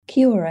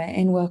Kia ora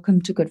and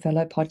welcome to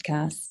Goodfellow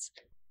Podcasts.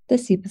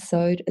 This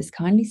episode is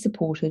kindly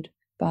supported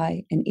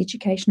by an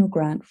educational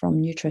grant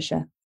from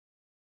Nutricia.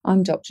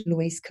 I'm Dr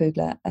Louise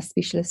Kugler, a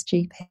specialist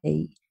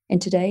GP,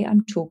 and today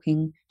I'm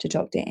talking to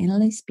Dr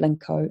Annaliesse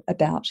Blincoe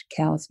about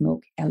cow's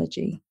milk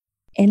allergy.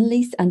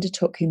 Annaliesse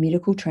undertook her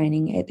medical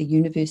training at the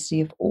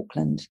University of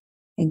Auckland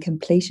and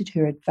completed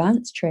her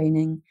advanced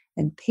training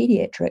in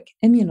paediatric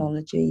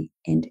immunology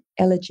and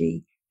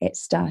allergy at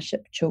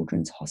Starship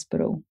Children's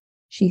Hospital.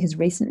 She has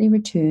recently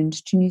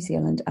returned to New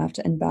Zealand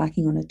after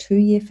embarking on a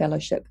 2-year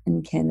fellowship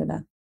in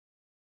Canada.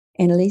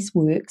 Annaliesse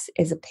works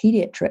as a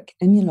paediatric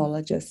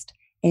immunologist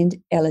and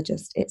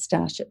allergist at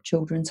Starship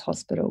Children's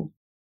Hospital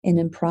and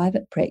in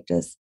private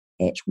practice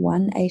at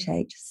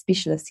 188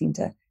 Specialist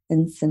Centre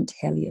in St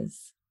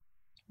Heliers.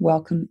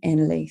 Welcome,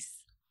 Annaliesse.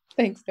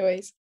 Thanks,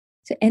 Louise.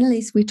 So,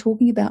 Annaliesse, we're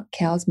talking about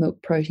cow's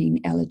milk protein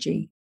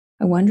allergy.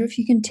 I wonder if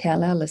you can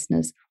tell our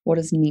listeners what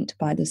is meant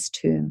by this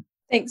term.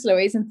 Thanks,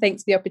 Louise, and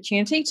thanks for the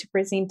opportunity to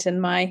present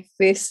in my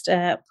first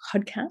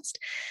podcast.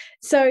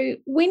 So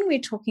when we're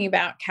talking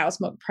about cow's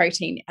milk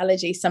protein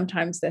allergy,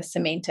 sometimes the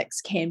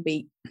semantics can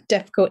be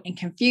difficult and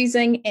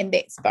confusing, and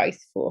that's both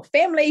for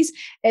families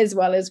as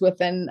well as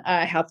within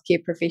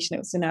healthcare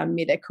professionals in our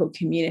medical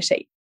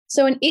community.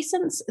 So in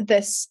essence,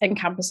 this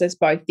encompasses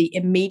both the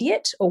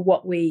immediate, or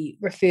what we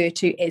refer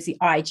to as the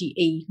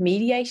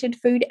IgE-mediated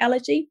food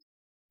allergy,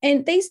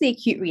 and these are the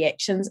acute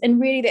reactions, and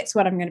really that's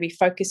what I'm going to be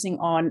focusing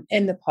on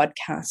in the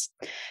podcast.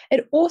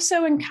 It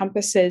also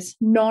encompasses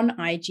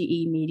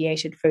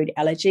non-IgE-mediated food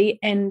allergy,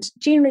 and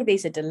generally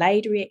these are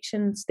delayed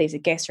reactions, these are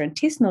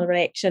gastrointestinal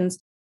reactions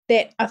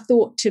that are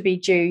thought to be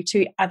due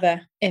to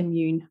other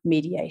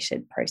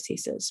immune-mediated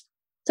processes.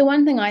 So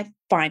one thing I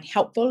find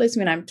helpful is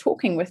when I'm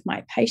talking with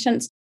my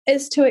patients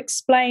is to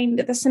explain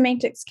that the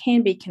semantics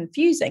can be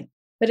confusing,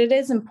 but it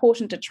is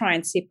important to try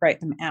and separate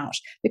them out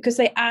because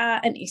they are,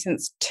 in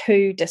essence,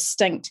 two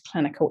distinct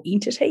clinical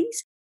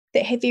entities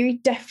that have very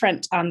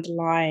different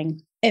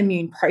underlying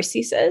immune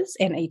processes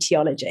and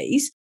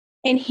etiologies,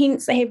 and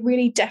hence they have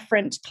really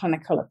different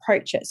clinical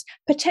approaches,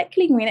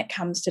 particularly when it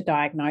comes to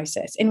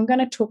diagnosis. And we're going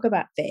to talk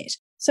about that.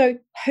 So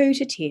who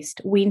to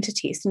test, when to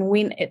test, and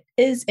when it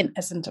is and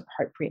isn't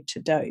appropriate to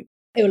do.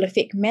 It will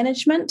affect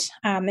management,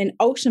 and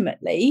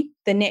ultimately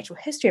the natural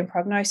history and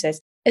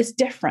prognosis is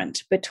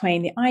different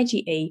between the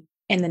IgE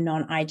and the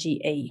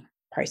non-IgE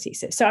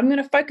processes. So I'm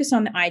going to focus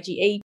on the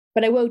IgE,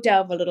 but I will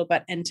delve a little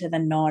bit into the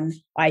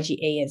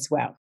non-IgE as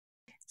well.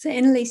 So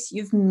Annaliesse,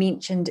 you've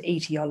mentioned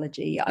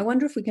etiology. I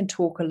wonder if we can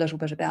talk a little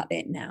bit about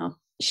that now.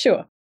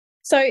 Sure.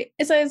 So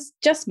as I was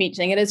just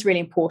mentioning, it is really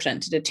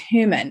important to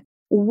determine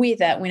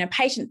whether when a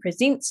patient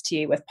presents to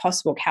you with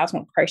possible cow's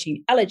milk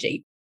protein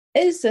allergy,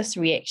 is this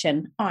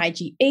reaction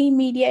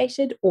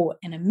IgE-mediated or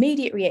an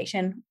immediate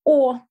reaction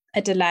or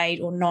a delayed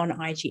or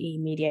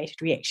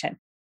non-IgE-mediated reaction.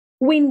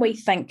 When we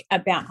think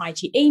about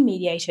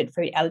IgE-mediated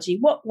food allergy,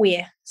 what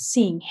we're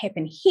seeing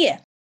happen here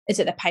is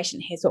that the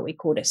patient has what we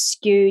call a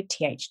skewed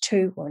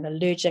Th2 or an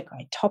allergic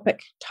atopic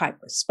type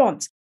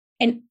response.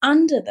 And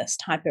under this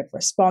type of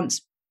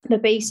response, the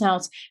B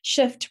cells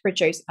shift to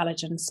produce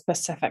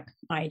allergen-specific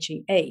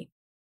IgE.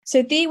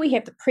 So there we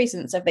have the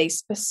presence of these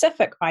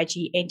specific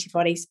IgE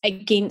antibodies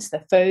against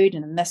the food,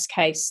 and in this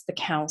case, the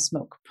cow's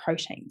milk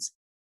proteins.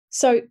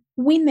 So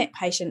when that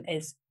patient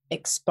is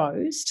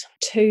exposed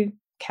to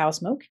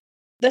cow's milk,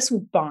 this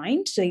will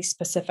bind to these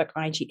specific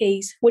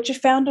IgEs, which are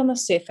found on the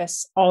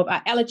surface of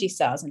our allergy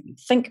cells. And if you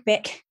think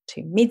back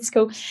to med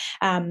school,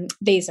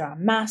 these are our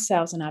mast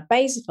cells and our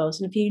basophils.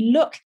 And if you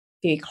look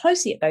very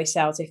closely at those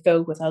cells, they're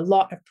filled with a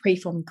lot of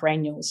preformed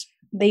granules.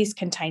 These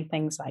contain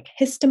things like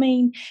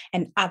histamine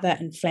and other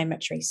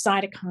inflammatory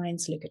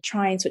cytokines,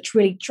 leukotrienes, which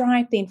really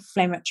drive the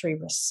inflammatory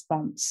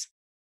response.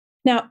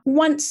 Now,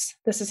 once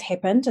this has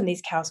happened and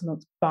these cow's milk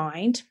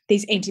bind,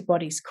 these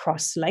antibodies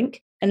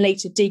cross-link and lead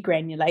to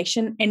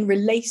degranulation and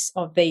release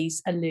of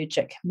these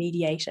allergic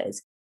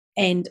mediators.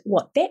 And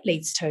what that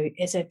leads to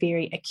is a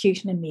very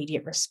acute and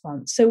immediate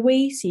response. So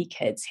we see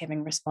kids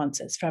having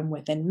responses from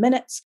within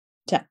minutes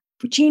to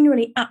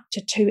generally up to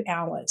 2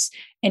 hours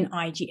in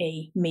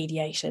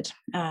IgE-mediated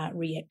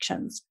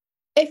reactions.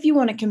 If you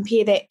want to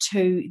compare that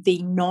to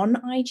the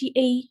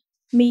non-IgE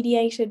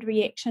mediated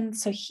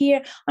reactions. So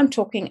here I'm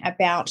talking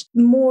about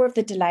more of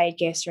the delayed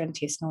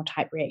gastrointestinal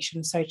type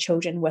reactions. So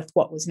children with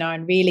what was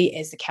known really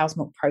as the cow's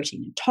milk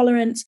protein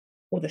intolerance,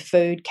 or the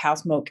food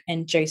cow's milk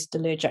induced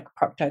allergic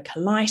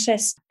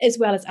proctocolitis, as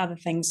well as other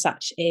things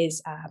such as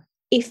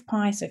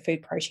FPI, so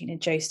food protein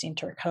induced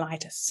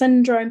enterocolitis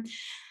syndrome.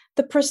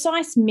 The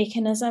precise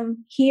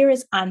mechanism here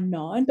is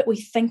unknown, but we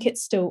think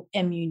it's still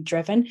immune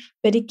driven,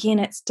 but again,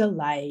 it's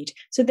delayed.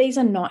 So these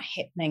are not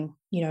happening,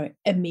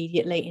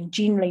 immediately, and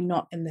generally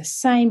not in the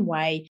same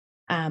way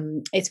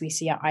as we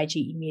see our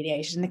IgE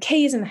mediated. And the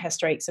key is in the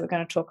history, so we're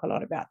going to talk a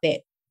lot about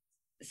that.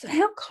 So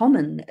how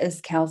common is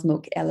cow's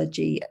milk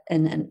allergy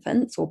in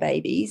infants or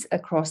babies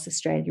across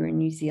Australia and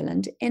New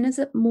Zealand, and is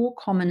it more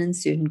common in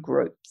certain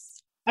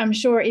groups? I'm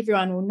sure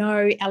everyone will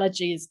know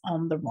allergy is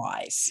on the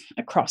rise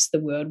across the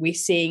world. We're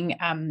seeing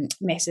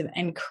massive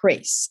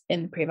increase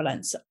in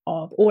prevalence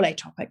of all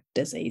atopic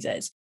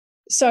diseases.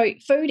 So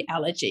food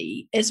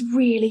allergy is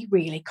really,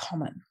 really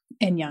common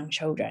in young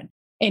children.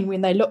 And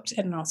when they looked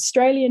at an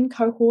Australian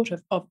cohort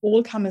of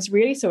all comers,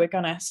 really, so we're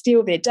going to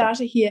steal their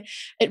data here,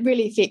 it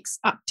really affects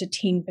up to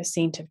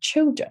 10% of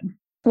children,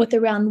 with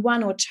around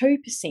 1 or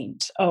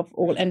 2% of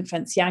all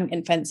infants, young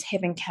infants,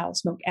 having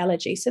cow's milk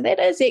allergy. So that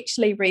is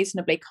actually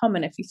reasonably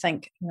common if you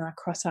think,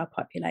 across our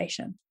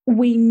population.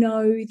 We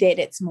know that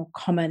it's more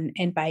common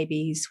in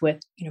babies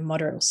with,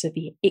 moderate or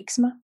severe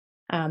eczema.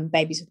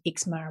 Babies with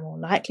eczema are more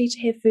likely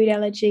to have food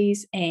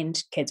allergies, and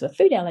kids with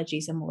food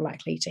allergies are more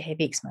likely to have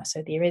eczema.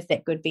 So there is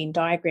that good Venn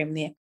diagram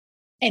there.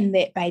 And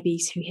that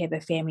babies who have a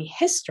family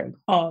history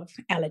of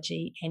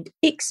allergy and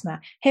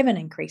eczema have an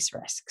increased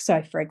risk.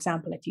 So, for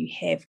example, if you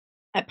have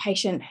a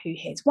patient who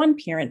has one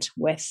parent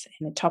with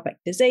an atopic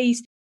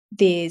disease,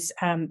 there's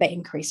the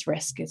increased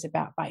risk is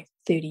about by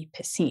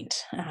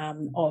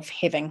 30% of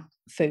having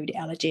food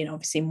allergy, and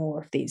obviously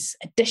more if there's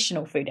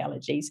additional food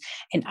allergies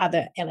and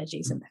other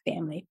allergies in the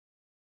family.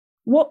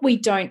 What we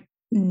don't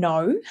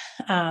know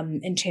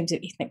in terms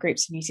of ethnic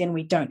groups in New Zealand,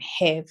 we don't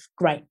have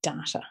great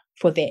data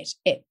for that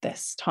at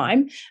this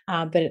time,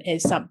 but it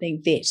is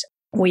something that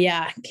we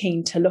are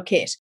keen to look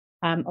at,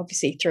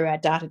 obviously through our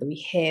data that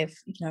we have,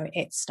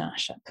 at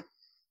Starship.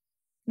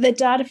 The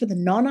data for the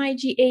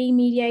non-IgE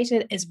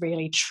mediated is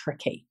really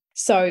tricky.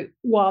 So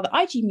while the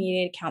IgE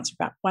mediated accounts for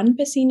about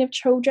 1% of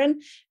children,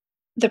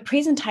 the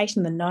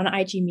presentation of the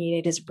non-IgE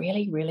mediated is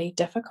really, really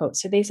difficult.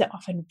 So these are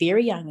often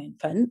very young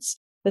infants.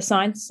 The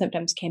signs and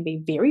symptoms can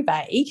be very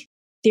vague.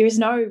 There is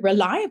no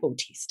reliable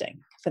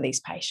testing for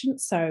these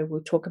patients. So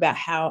we'll talk about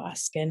how our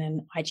skin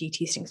and IgE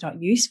testing is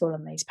not useful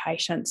in these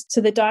patients. So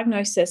the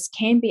diagnosis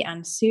can be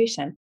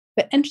uncertain.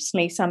 But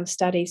interestingly, some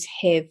studies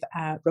have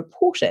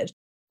reported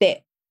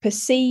that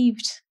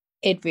perceived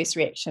adverse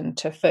reaction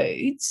to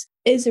foods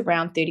is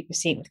around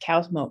 30%, with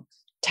cow's milk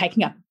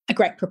taking up a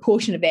great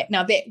proportion of that.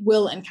 Now, that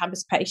will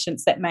encompass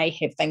patients that may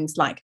have things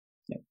like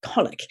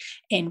colic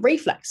and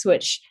reflux,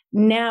 which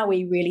now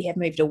we really have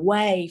moved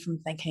away from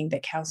thinking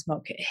that cow's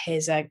milk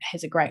has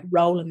a great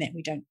role in that.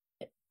 We don't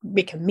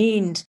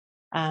recommend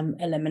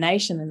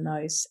elimination in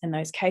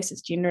those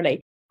cases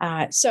generally.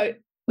 So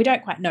we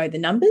don't quite know the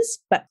numbers,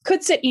 but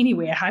could sit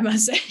anywhere, I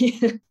must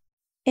say.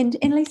 And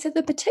Lisa,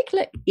 the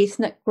particular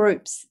ethnic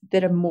groups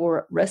that are more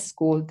at risk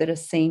or that are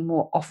seen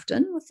more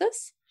often with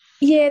this?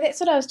 Yeah, that's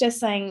what I was just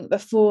saying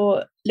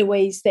before,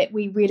 Louise, that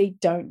we really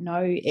don't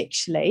know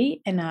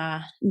actually in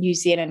our New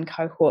Zealand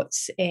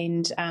cohorts.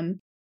 And,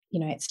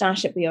 at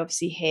Starship, we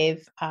obviously have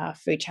a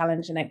food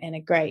challenge and a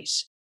great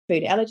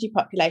food allergy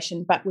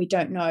population, but we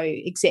don't know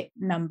exact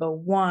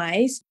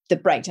number-wise the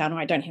breakdown, or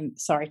I don't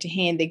have, to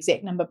hand the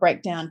exact number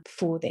breakdown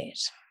for that.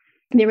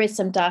 There is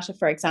some data,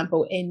 for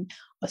example, in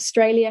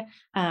Australia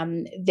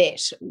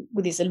that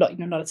there's a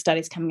lot of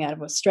studies coming out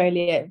of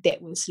Australia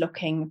that was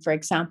looking, for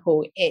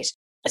example, at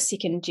a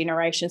second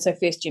generation, so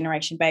first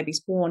generation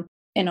babies born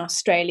in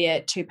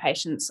Australia to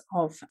patients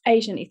of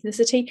Asian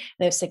ethnicity.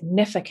 There are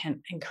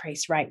significant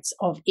increased rates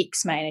of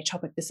eczema and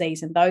atopic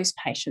disease in those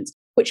patients,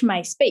 which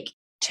may speak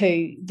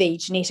to the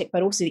genetic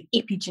but also the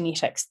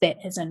epigenetics that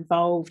is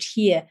involved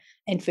here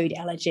in food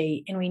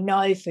allergy. And we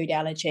know food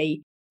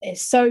allergy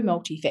is so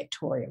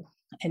multifactorial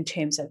in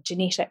terms of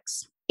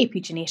genetics,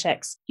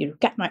 epigenetics,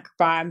 gut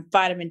microbiome,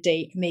 vitamin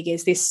D,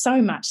 omegas. There's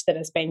so much that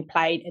has been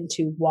played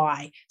into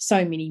why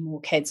so many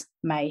more kids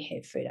may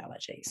have food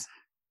allergies.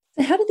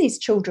 So how do these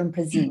children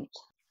present?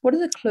 What are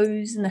the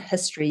clues in the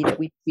history that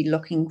we'd be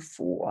looking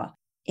for?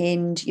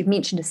 And you've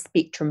mentioned a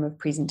spectrum of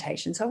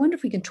presentations. So I wonder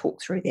if we can talk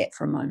through that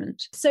for a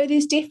moment. So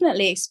there's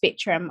definitely a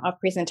spectrum of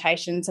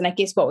presentations. And I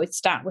guess what we'd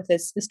start with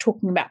is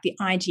talking about the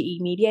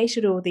IgE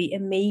mediated or the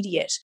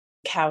immediate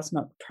cow's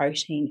milk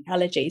protein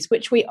allergies,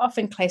 which we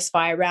often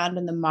classify around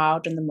in the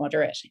mild and the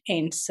moderate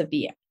and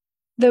severe.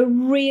 The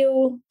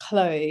real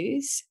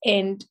clues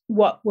and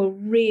what will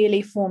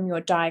really form your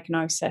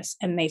diagnosis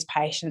in these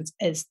patients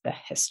is the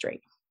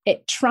history.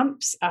 It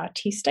trumps our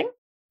testing,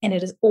 and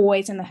it is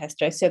always in the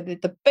history. So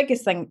the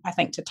biggest thing I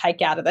think to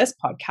take out of this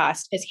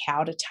podcast is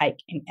how to take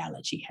an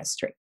allergy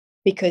history.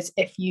 Because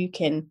if you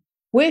can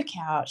work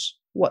out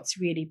what's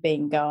really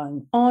been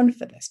going on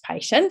for this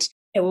patient,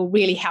 it will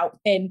really help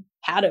in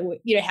how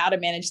to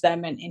manage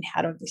them and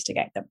how to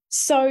investigate them.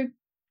 So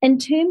in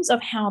terms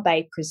of how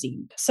they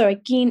present, so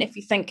again, if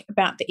you think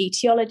about the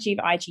etiology of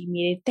IgE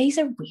mediated, these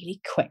are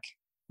really quick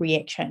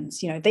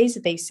reactions. These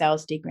are these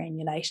cells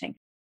degranulating.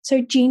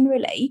 So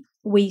generally,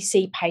 we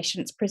see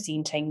patients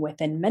presenting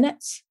within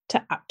minutes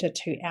to up to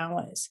 2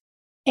 hours.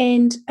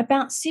 And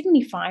about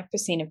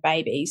 75% of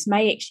babies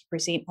may actually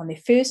present on their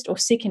first or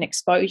second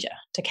exposure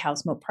to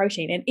cow's milk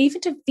protein, and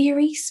even to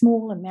very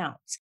small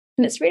amounts.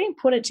 And it's really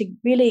important to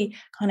really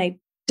kind of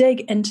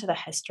dig into the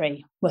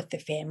history with the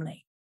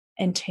family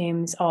in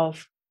terms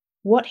of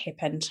what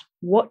happened,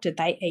 what did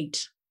they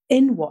eat,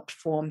 in what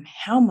form,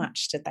 how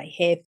much did they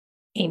have,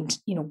 and,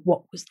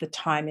 what was the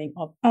timing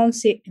of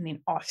onset and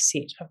then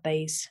offset of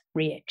these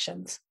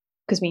reactions.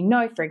 Because we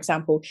know, for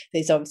example,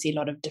 there's obviously a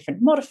lot of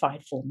different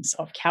modified forms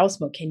of cow's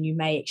milk, and you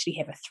may actually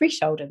have a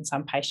threshold in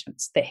some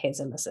patients that has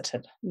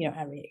elicited,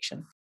 a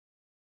reaction.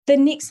 The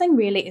next thing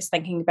really is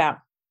thinking about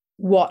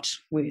what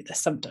were the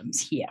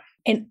symptoms here.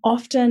 And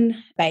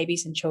often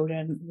babies and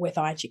children with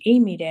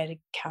IgE-mediated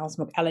cow's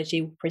milk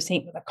allergy will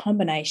present with a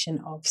combination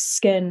of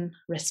skin,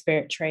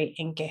 respiratory,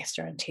 and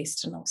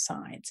gastrointestinal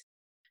signs.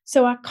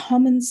 So our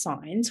common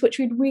signs, which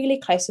we'd really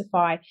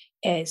classify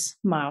as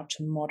mild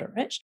to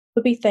moderate,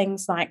 would be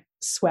things like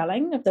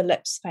swelling of the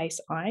lips, face,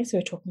 eyes. So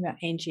we're talking about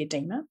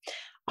angioedema,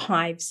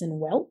 hives and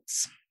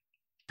welts.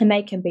 And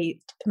they can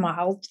be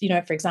mild,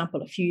 for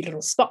example, a few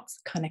little spots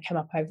that kind of come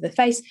up over the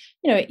face,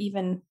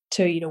 even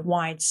to,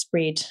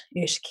 widespread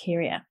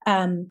urticaria,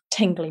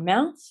 tingly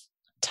mouth,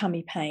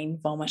 tummy pain,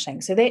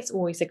 vomiting. So that's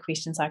always the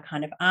questions I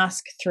kind of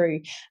ask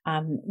through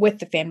with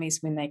the families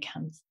when they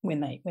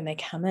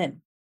come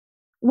in.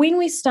 When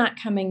we start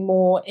coming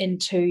more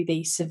into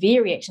the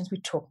severe reactions,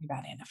 we're talking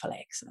about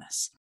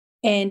anaphylaxis.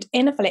 And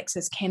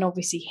anaphylaxis can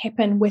obviously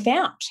happen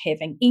without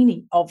having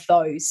any of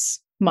those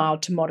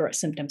mild to moderate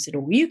symptoms at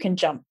all. You can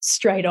jump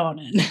straight on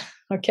in,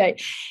 okay?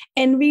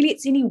 And really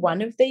it's any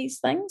one of these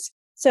things.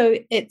 So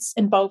it's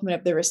involvement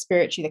of the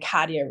respiratory, the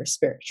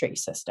cardiorespiratory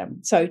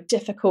system. So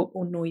difficult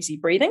or noisy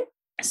breathing,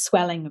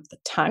 swelling of the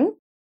tongue,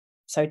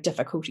 so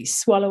difficulty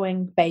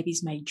swallowing.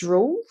 Babies may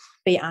drool,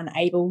 be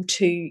unable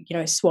to,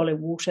 swallow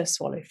water,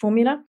 swallow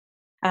formula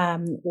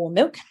or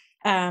milk,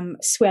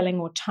 swelling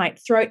or tight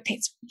throat.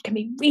 That can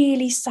be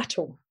really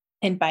subtle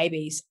in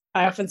babies.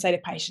 I often say to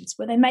patients,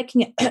 were they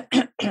making it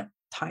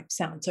type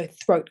sound, so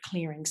throat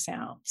clearing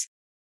sounds,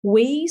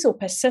 wheeze or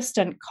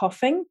persistent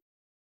coughing,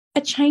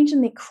 a change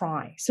in their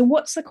cry. So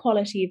what's the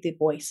quality of their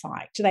voice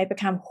like? Do they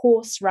become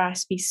hoarse,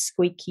 raspy,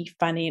 squeaky,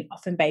 funny? And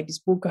often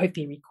babies will go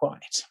very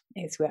quiet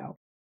as well.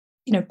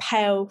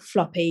 Pale,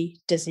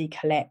 floppy, dizzy,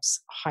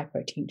 collapse,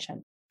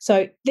 hypotension.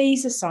 So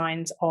these are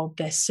signs of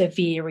the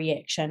severe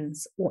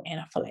reactions or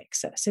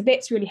anaphylaxis. So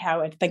that's really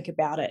how I'd think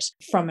about it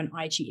from an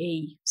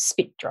IgE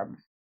spectrum.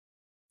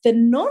 The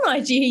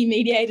non-IgE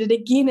mediated,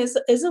 again, is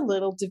a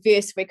little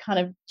diverse. We kind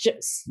of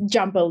just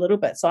jump a little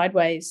bit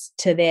sideways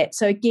to that.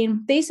 So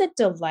again, these are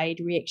delayed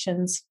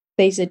reactions.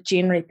 These are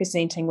generally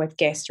presenting with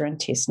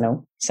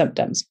gastrointestinal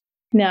symptoms.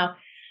 Now,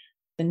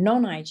 the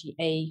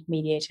non-IgE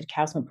mediated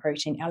cow's milk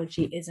protein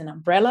allergy is an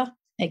umbrella,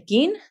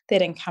 again,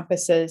 that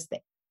encompasses the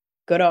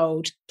good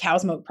old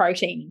cow's milk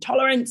protein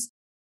intolerance,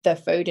 the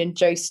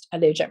food-induced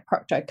allergic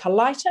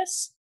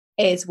proctocolitis,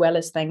 as well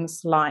as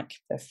things like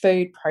the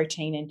food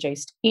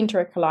protein-induced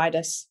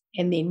enterocolitis,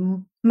 and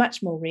then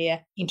much more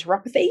rare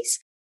enteropathies,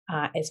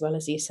 as well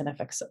as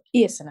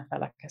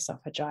eosinophilic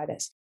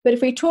esophagitis. But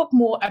if we talk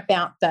more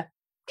about the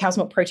cow's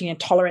milk protein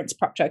intolerance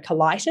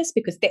proctocolitis,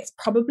 because that's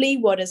probably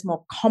what is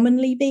more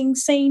commonly being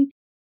seen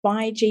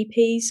by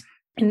GPs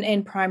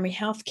in primary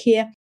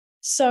healthcare.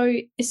 So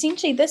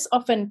essentially this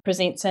often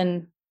presents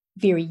in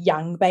very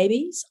young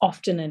babies,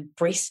 often in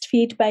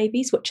breastfed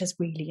babies, which is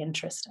really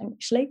interesting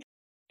actually.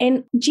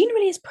 And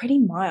generally is pretty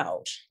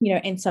mild,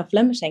 and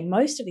self-limiting.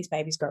 Most of these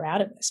babies grow out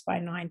of this by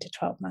 9 to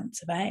 12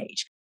 months of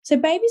age. So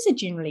babies are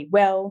generally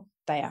well,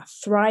 they are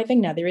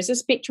thriving. Now, there is a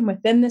spectrum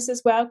within this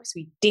as well, because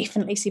we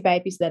definitely see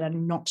babies that are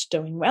not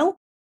doing well,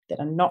 that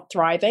are not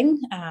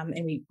thriving,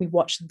 and we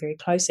watch them very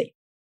closely.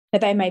 Now,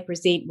 they may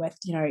present with,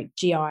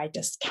 GI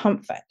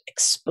discomfort,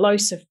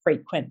 explosive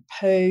frequent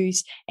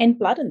poos, and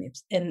blood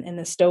in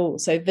the stool.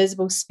 So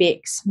visible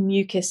specks,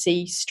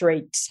 mucousy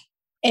streaks.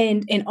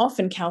 And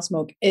often cow's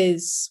milk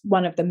is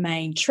one of the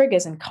main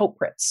triggers and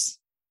culprits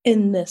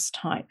in this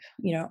type,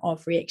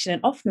 of reaction,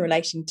 and often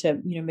relating to,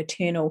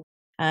 maternal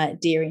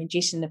dairy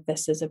ingestion if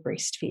this is a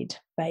breastfed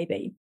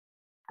baby.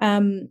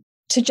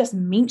 To just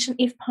mention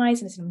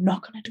FPIEs, and I'm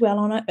not going to dwell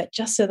on it, but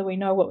just so that we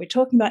know what we're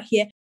talking about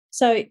here.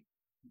 So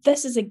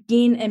this is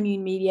again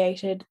immune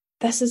mediated.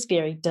 This is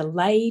very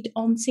delayed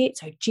onset.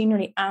 So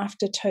generally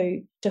after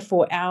 2 to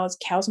 4 hours,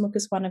 cow's milk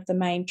is one of the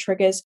main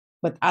triggers,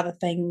 with other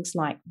things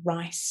like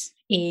rice,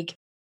 egg,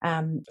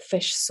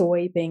 fish,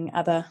 soy being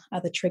other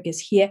triggers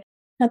here.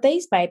 Now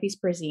these babies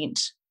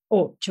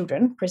or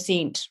children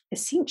present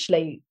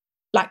essentially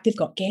like they've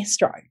got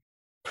gastro,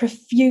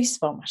 profuse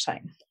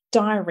vomiting,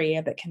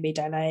 diarrhea that can be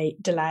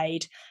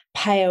delayed,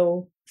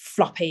 pale,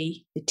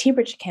 floppy, the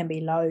temperature can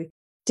be low,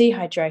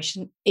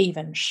 dehydration,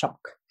 even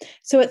shock.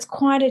 So it's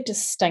quite a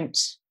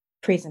distinct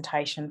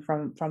presentation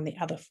from the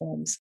other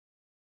forms.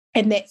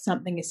 And that's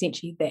something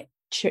essentially that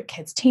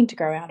kids tend to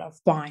grow out of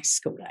by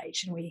school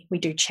age, and we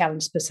do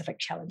specific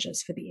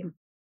challenges for them.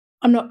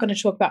 I'm not going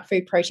to talk about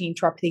food protein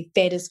enteropathy.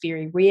 That is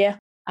very rare.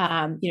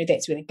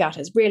 That's where the gut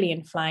is really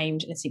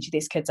inflamed, and essentially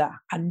these kids are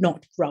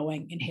not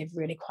growing and have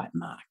really quite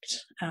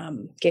marked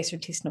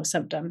gastrointestinal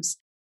symptoms.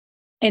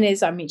 And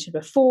as I mentioned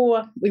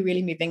before, we're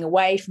really moving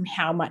away from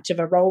how much of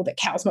a role that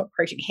cow's milk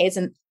protein has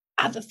in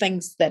other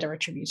things that are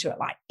attributed to it,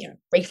 like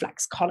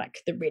reflux,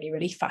 colic, the really,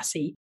 really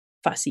fussy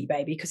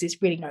baby, because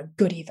there's really no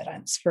good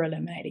evidence for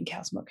eliminating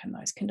cow's milk in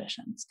those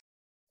conditions.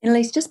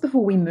 Annaliesse, just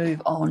before we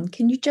move on,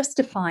 can you just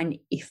define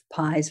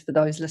FPIES for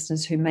those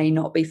listeners who may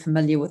not be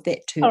familiar with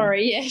that term?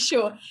 Sorry, yeah,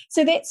 sure.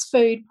 So that's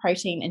food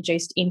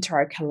protein-induced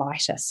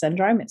enterocolitis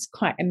syndrome. It's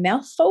quite a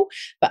mouthful,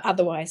 but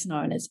otherwise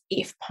known as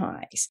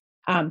FPIES.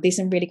 There's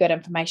some really good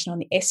information on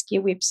the ESCIA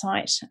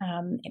website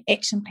and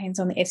action plans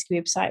on the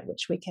ESCIA website,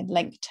 which we can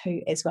link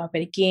to as well.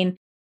 But again,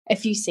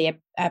 if you see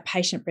a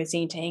patient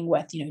presenting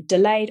with,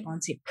 delayed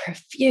onset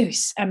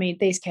profuse,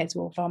 these kids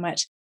will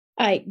vomit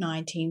 8,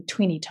 9, 10,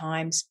 20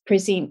 times,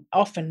 present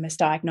often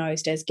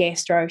misdiagnosed as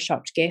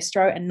shocked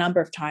gastro, a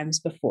number of times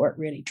before it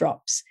really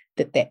drops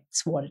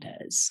that's what it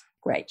is.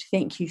 Great,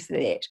 thank you for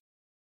that.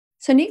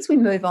 So next we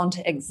move on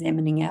to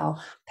examining our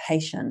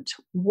patient.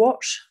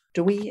 What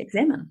do we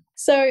examine?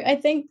 So I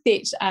think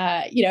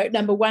that,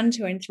 number 1,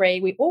 2, and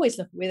 3, we always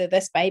look at whether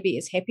this baby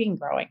is happy and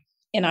growing.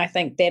 And I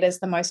think that is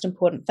the most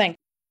important thing.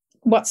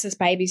 What's this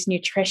baby's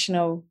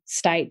nutritional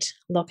state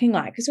looking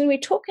like? Because when we're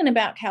talking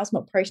about cow's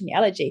milk protein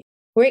allergy,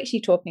 we're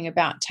actually talking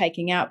about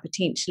taking out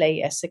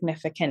potentially a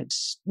significant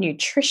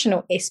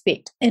nutritional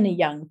aspect in a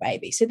young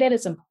baby. So that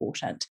is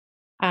important.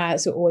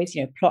 So always,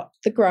 plot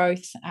the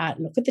growth,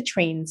 look at the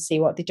trends, see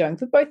what they're doing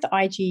for both the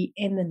IgE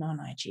and the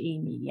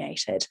non-IgE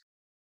mediated.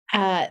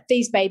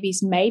 These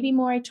babies may be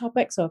more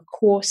atopic. So of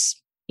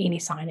course, any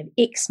sign of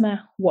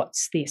eczema,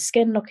 what's their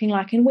skin looking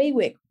like? And we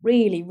work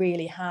really,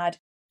 really hard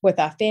with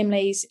our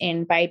families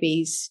and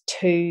babies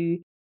to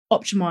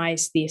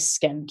optimize their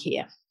skin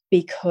care,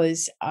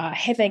 because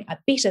having a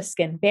better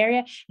skin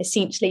barrier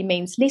essentially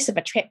means less of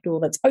a trapdoor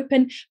that's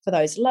open for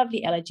those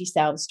lovely allergy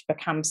cells to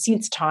become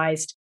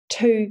sensitized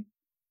to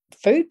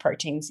food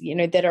proteins,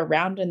 that are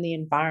around in the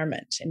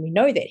environment. And we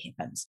know that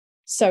happens.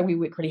 So we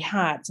work really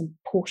hard. It's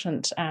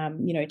important,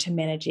 to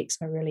manage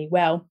eczema really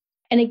well.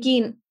 And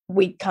again,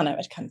 we kind of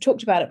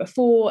talked about it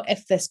before.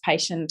 If this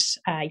patient,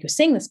 you're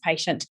seeing this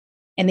patient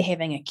and they're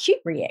having acute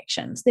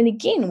reactions, then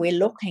again, we're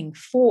looking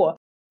for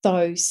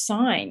those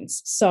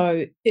signs.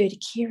 So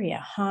urticaria,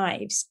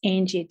 hives,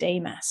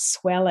 angioedema,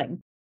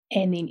 swelling,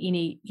 and then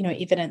any,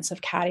 evidence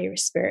of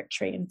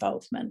cardiorespiratory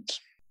involvement.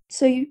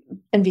 So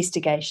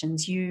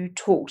investigations, you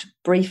talked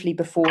briefly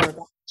before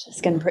about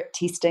skin prick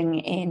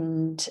testing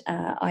and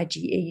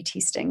IgE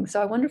testing.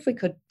 So I wonder if we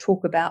could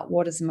talk about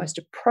what is the most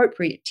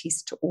appropriate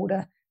test to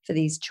order for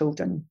these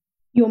children.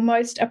 Your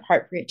most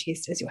appropriate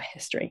test is your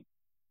history,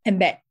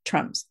 and that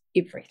trumps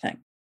everything,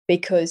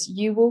 because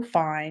you will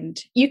find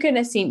you can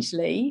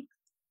essentially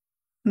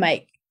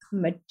make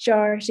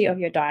majority of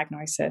your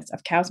diagnosis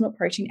of cow's milk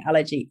protein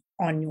allergy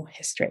on your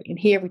history. And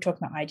here we talk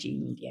about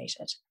IgE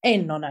mediated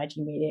and non-IgE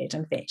mediated,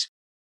 in fact.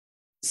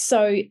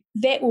 So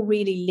that will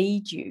really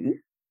lead you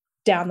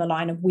down the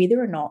line of whether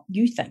or not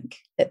you think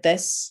that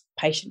this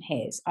patient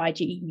has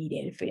IgE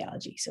mediated food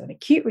allergy. So an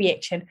acute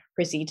reaction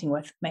presenting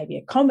with maybe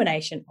a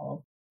combination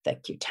of the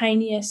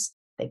cutaneous,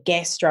 the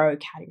gastro,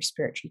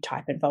 cardiorespiratory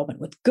type involvement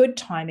with good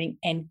timing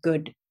and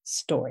good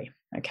story.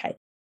 Okay.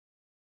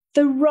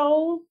 The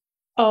role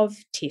of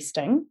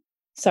testing,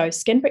 so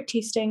skin prick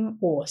testing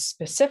or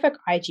specific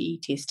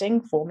IgE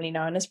testing, formerly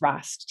known as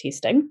RAST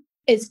testing,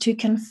 is to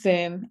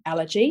confirm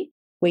allergy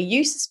where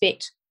you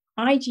suspect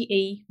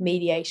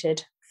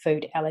IgE-mediated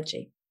food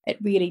allergy. It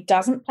really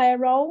doesn't play a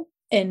role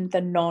in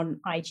the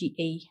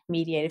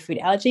non-IgE-mediated food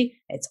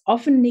allergy. It's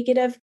often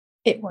negative.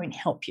 It won't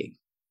help you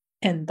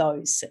in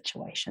those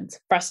situations.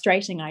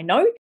 Frustrating, I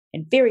know,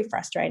 and very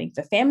frustrating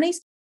for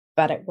families,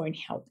 but it won't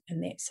help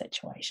in that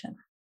situation.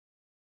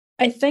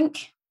 I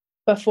think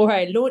before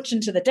I launch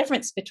into the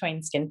difference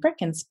between skin prick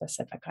and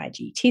specific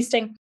IgE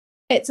testing,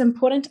 it's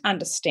important to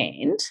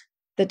understand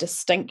the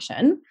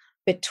distinction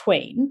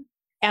between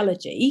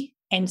allergy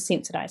and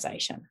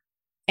sensitization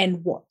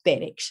and what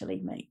that actually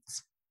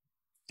means.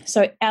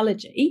 So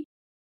allergy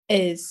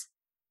is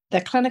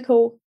the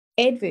clinical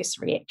adverse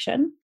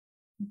reaction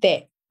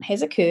that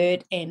has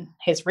occurred and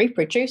has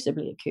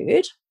reproducibly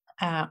occurred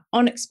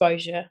on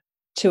exposure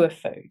to a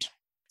food.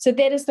 So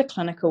that is the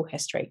clinical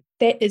history.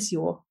 That is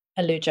your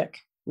allergic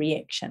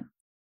reaction.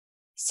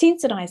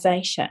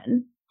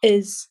 Sensitization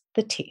is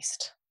the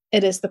test.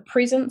 It is the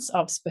presence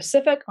of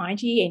specific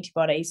IgE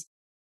antibodies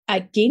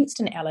against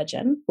an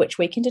allergen, which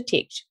we can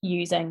detect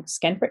using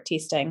skin prick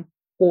testing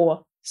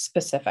or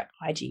specific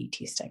IgE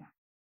testing.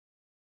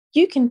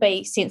 You can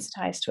be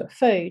sensitized to a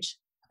food,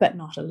 but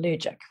not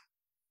allergic.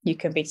 You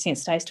can be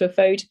sensitized to a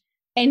food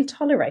and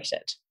tolerate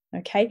it.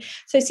 Okay,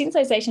 so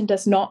sensitization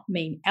does not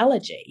mean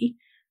allergy,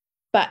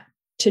 but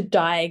to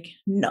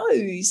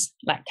diagnose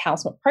like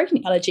cow's milk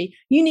protein allergy,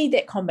 you need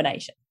that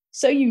combination.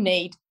 So you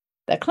need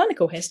the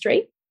clinical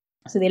history,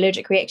 so the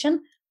allergic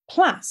reaction,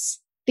 plus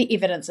the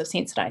evidence of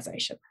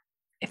sensitization,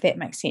 if that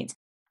makes sense.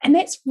 And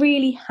that's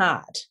really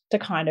hard to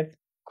kind of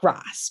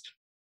grasp.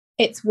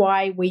 It's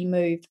why we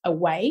move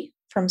away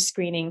from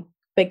screening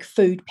big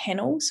food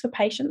panels for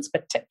patients,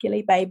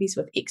 particularly babies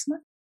with eczema,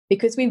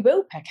 because we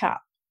will pick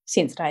up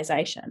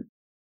sensitization.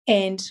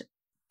 And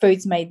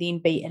foods may then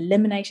be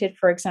eliminated,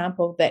 for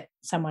example, that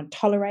someone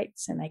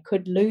tolerates and they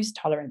could lose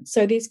tolerance.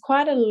 So there's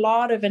quite a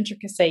lot of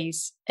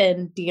intricacies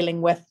in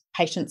dealing with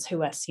patients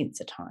who are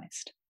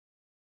sensitized.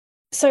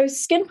 So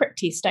skin prick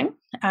testing,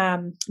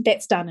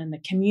 that's done in the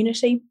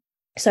community.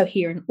 So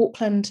here in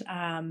Auckland,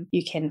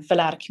 you can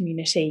fill out a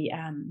community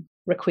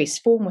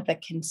request form with a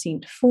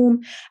consent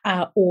form,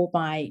 or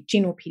by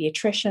general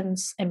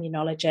paediatricians,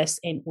 immunologists,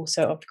 and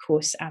also, of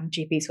course,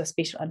 GPs with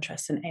special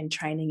interest and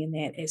training in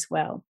that as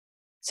well.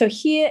 So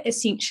here,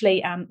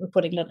 essentially, we're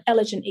putting little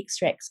allergen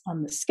extracts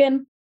on the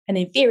skin, and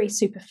then very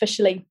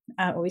superficially,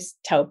 I always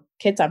tell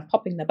kids I'm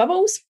popping the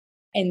bubbles,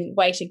 and then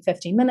waiting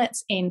 15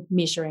 minutes and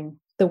measuring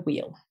the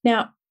wheal.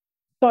 Now,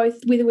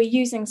 both whether we're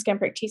using skin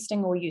prick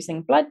testing or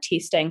using blood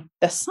testing,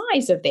 the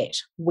size of that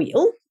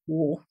wheal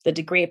or the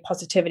degree of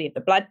positivity of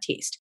the blood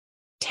test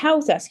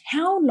tells us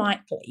how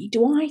likely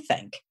do I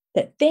think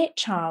that that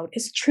child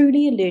is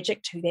truly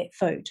allergic to that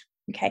food.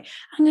 Okay,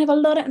 I'm going to have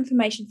a lot of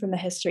information from the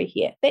history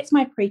here. That's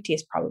my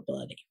pre-test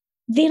probability.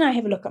 Then I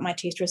have a look at my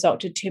test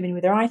result to determine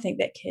whether I think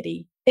that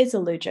kiddie is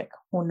allergic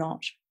or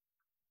not.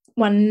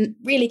 One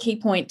really key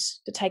point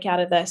to take out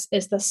of this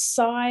is the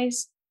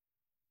size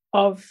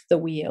of the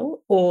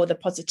wheal or the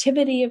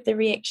positivity of the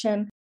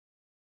reaction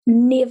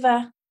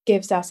never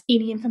gives us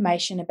any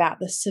information about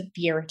the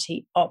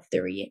severity of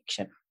the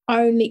reaction,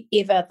 only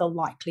ever the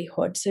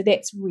likelihood. So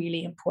that's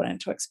really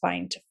important to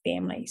explain to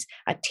families.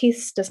 A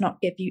test does not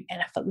give you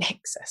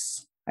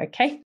anaphylaxis,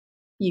 okay?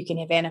 You can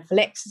have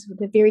anaphylaxis with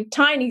a very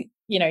tiny,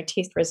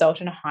 test result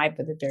and a hive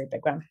with a very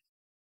big one.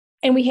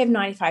 And we have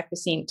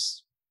 95%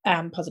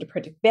 positive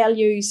predictive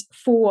values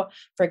for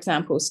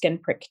example, skin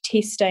prick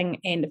testing.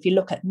 And if you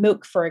look at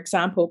milk, for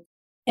example,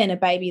 in a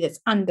baby that's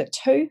under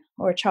 2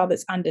 or a child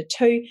that's under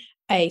 2,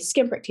 a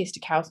skin prick test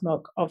of cow's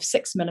milk of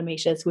 6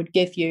 millimeters would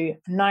give you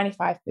a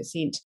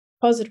 95%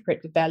 positive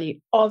predictive value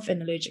of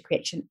an allergic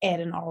reaction at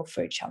an oral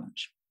food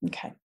challenge.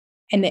 Okay.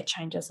 And that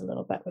changes a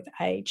little bit with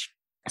age.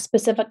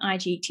 Specific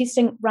IgE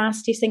testing,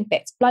 RAS testing,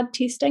 that's blood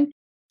testing.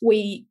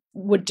 We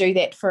would do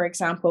that, for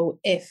example,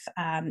 if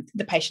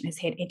the patient has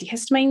had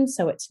antihistamines,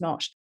 so it's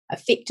not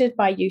affected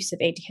by use of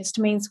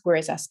antihistamines,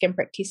 whereas our skin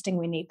prick testing,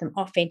 we need them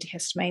off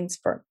antihistamines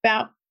for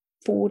about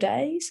 4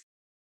 days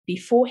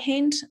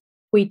beforehand.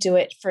 We do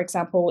it, for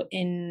example,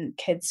 in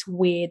kids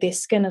where their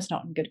skin is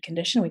not in good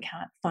condition, we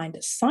can't find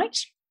a site,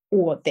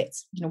 or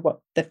that's what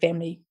the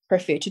family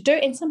prefer to do.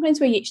 And sometimes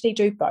we actually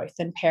do both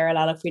in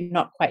parallel. If we're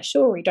not quite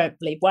sure, or we don't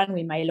believe one,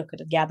 we may look at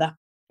the other.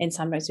 And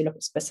sometimes we look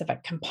at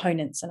specific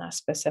components in our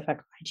specific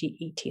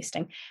IgE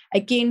testing.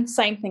 Again,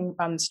 same thing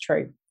runs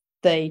true.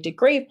 The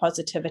degree of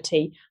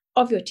positivity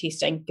of your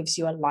testing gives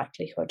you a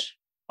likelihood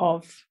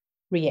of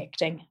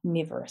reacting,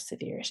 never a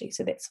severity.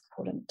 So that's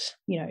important,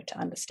 to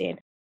understand.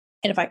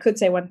 And if I could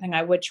say one thing,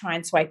 I would try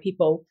and sway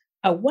people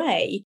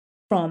away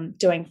from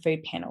doing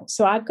food panels.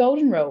 So our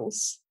golden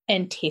rules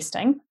in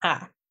testing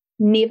are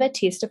never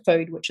test a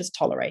food which is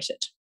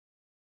tolerated,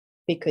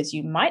 because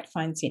you might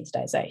find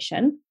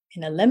sensitization,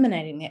 and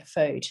eliminating that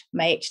food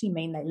may actually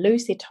mean they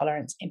lose their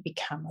tolerance and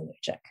become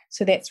allergic.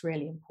 So that's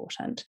really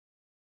important.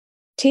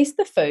 Test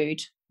the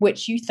food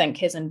which you think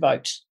has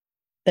invoked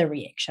the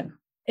reaction,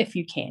 if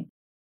you can.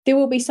 There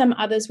will be some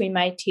others we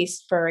may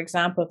test, for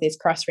example, if there's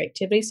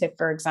cross-reactivity. So,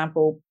 for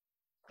example,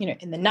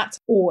 in the nuts,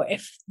 or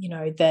if,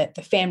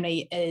 the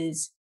family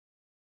is,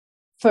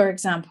 for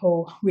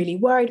example, really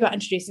worried about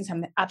introducing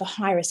some other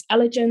high-risk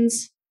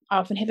allergens, I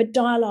often have a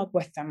dialogue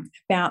with them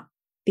about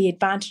the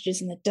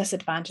advantages and the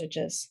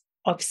disadvantages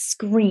of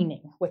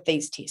screening with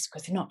these tests,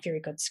 because they're not very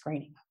good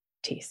screening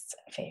tests,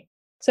 in fact.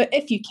 So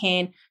if you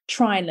can,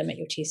 try and limit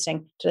your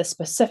testing to the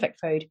specific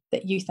food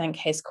that you think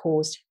has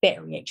caused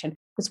that reaction,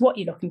 because what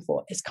you're looking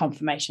for is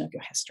confirmation of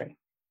your history.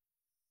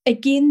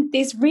 Again,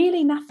 there's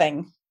really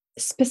nothing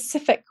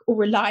specific or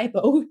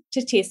reliable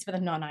to test for the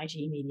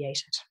non-IgE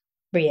mediated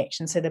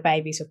reaction. So the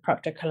babies with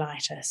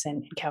proctocolitis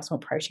and cow's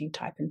milk protein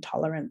type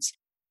intolerance.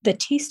 The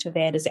test for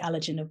that is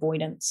allergen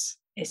avoidance,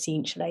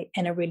 essentially,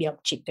 and a really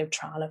objective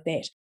trial of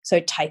that. So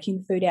taking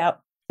the food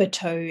out for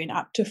 2 and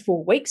up to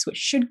 4 weeks, which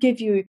should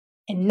give you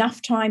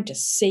enough time to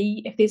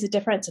see if there's a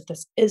difference, if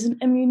this is an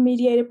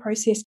immune-mediated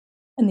process,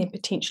 and then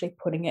potentially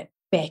putting it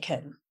back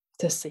in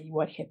to see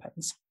what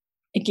happens.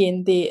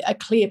 Again, a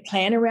clear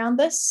plan around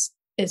this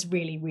is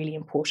really, really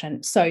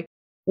important. So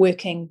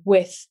working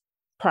with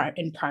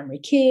in primary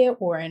care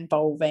or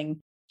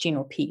involving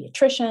general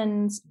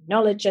paediatricians,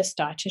 immunologists,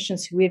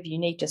 dietitians, whoever you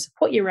need to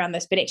support you around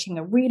this, but actually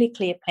a really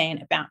clear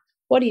plan about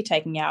what are you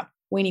taking out,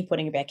 when are you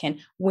putting it back in,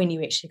 when are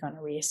you actually going to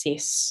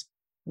reassess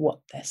what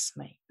this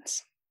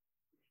means.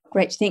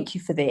 Great, thank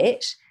you for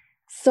that.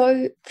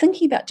 So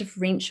thinking about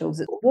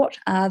differentials, what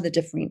are the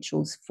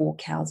differentials for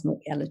cow's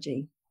milk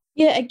allergy?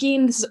 Yeah,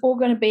 again, this is all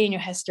going to be in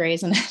your history,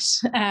 isn't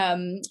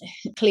it?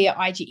 Clear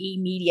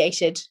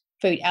IgE-mediated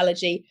food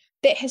allergy.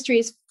 That history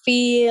is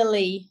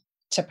fairly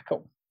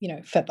typical,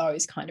 for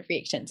those kind of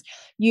reactions.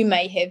 You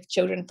may have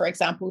children, for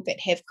example, that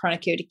have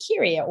chronic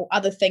urticaria or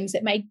other things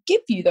that may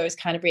give you those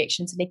kind of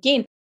reactions. And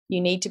again, you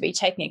need to be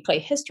taking a clear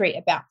history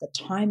about the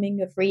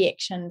timing of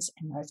reactions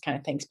and those kind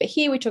of things. But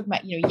here we're talking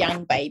about,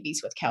 young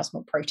babies with cow's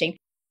milk protein.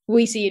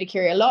 We see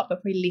urticaria a lot,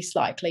 but probably less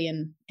likely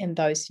in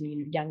those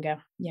younger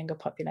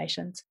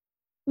populations.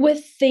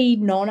 With the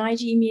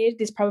non-IgE mediated,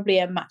 there's probably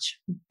a much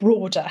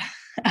broader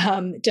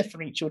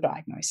differential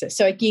diagnosis.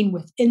 So again,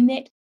 within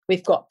that,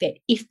 we've got that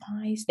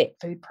FPIES, that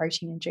food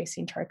protein-induced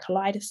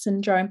enterocolitis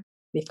syndrome.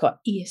 We've got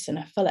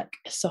eosinophilic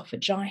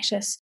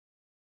esophagitis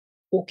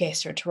or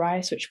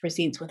gastroenteritis, which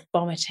presents with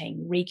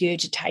vomiting,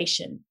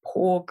 regurgitation,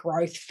 poor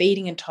growth,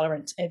 feeding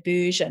intolerance,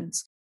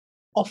 aversions.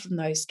 Often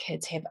those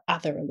kids have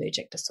other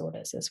allergic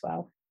disorders as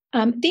well.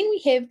 Then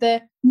we have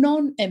the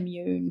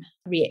non-immune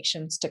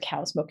reactions to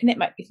cow's milk, and that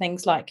might be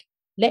things like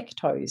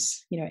lactose,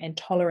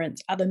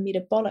 intolerance, other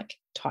metabolic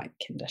type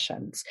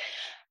conditions.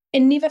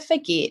 And never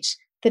forget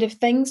that if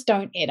things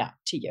don't add up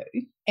to you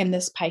and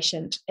this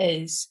patient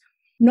is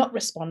not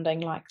responding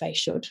like they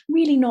should,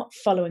 really not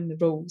following the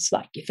rules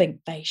like you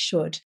think they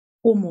should,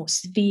 or more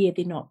severe,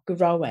 they're not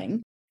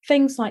growing,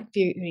 things like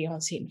very early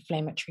onset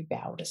inflammatory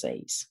bowel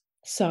disease.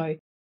 So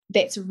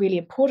that's a really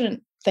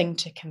important thing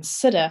to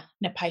consider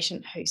in a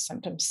patient whose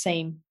symptoms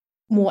seem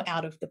more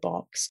out of the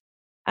box.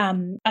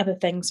 Other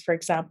things, for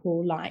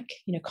example, like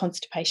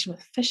constipation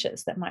with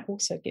fissures that might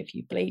also give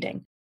you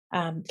bleeding,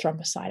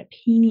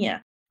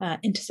 thrombocytopenia,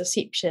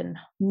 intussusception,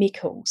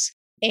 MECLs,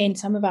 and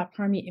some of our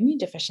primary immune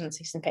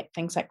deficiencies, in fact,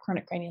 things like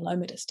chronic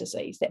granulomatous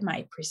disease that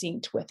may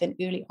present with an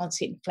early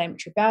onset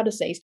inflammatory bowel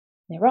disease.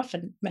 They're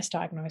often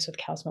misdiagnosed with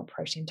cow's milk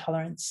protein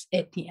intolerance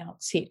at the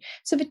outset.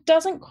 So if it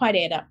doesn't quite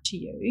add up to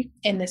you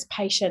and this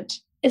patient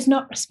is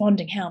not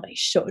responding how they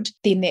should,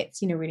 then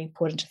that's really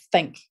important to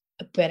think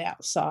a bit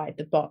outside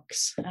the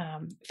box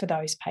for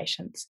those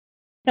patients.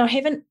 Now, I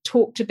haven't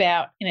talked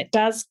about, and it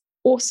does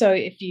also,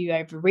 if you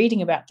over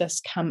reading about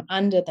this, come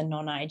under the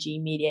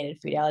non-IgE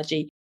mediated food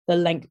allergy, the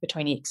link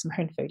between eczema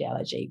and food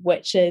allergy,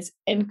 which is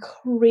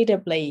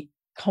incredibly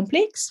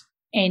complex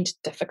and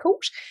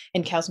difficult.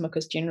 And cow's milk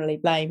is generally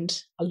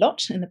blamed a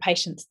lot in the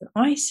patients that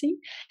I see.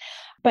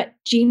 But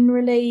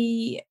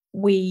generally,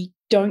 we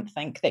don't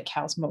think that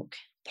cow's milk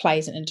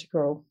plays an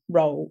integral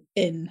role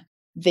in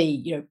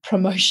the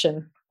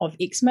promotion of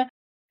eczema.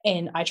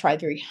 And I try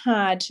very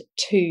hard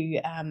to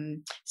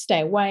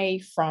stay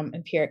away from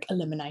empiric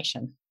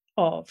elimination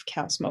of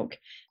cow's milk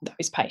in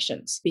those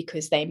patients,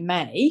 because they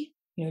may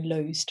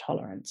lose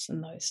tolerance in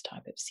those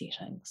type of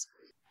settings.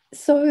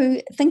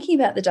 So thinking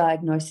about the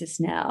diagnosis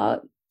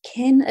now,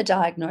 can a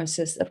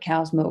diagnosis of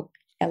cow's milk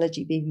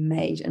allergy be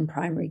made in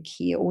primary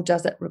care, or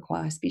does it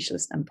require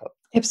specialist input?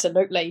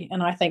 Absolutely.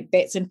 And I think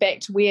that's in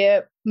fact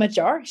where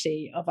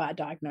majority of our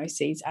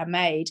diagnoses are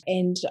made.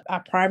 And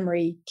our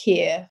primary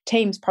care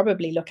teams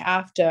probably look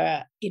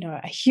after,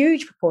 a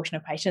huge proportion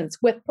of patients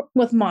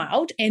with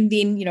mild and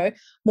then,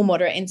 more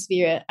moderate and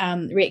severe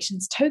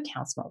reactions to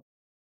cow's milk.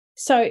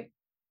 So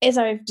as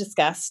I've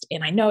discussed,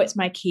 and I know it's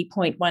my key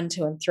point 1,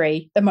 2, and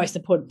 3, the most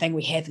important thing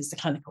we have is the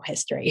clinical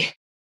history.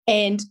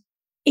 And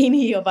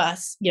any of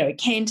us,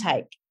 can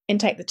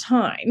take the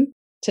time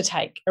to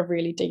take a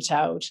really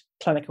detailed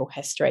clinical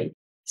history.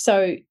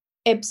 So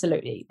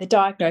absolutely, the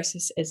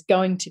diagnosis is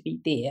going to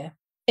be there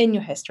in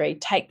your history.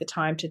 Take the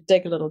time to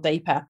dig a little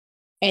deeper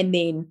and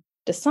then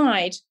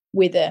decide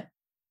whether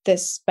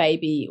this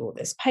baby or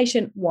this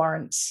patient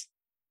warrants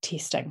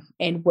testing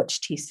and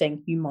which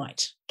testing you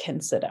might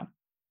consider.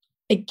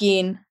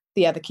 Again,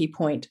 the other key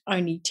point,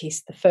 only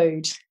test the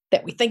food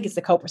that we think is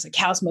the culprit. So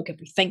cow's milk, if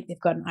we think they've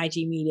got an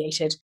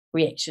IgE-mediated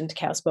reaction to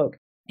cow's milk,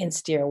 and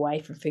steer away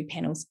from food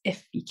panels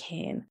if you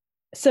can.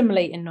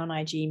 Similarly, in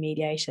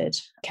non-IgE-mediated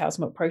cow's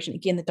milk protein,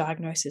 again, the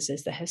diagnosis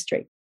is the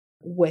history,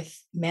 with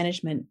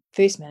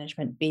first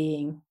management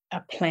being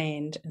a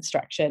planned and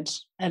structured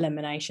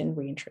elimination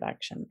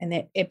reintroduction. And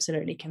that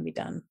absolutely can be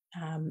done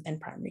in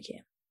primary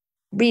care.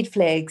 Red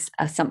flags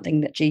are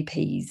something that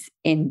GPs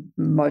and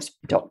most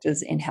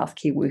doctors and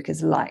healthcare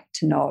workers like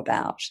to know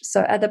about.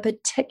 So are there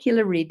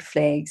particular red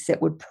flags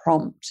that would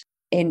prompt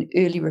an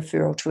early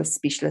referral to a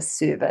specialist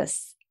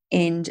service?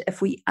 And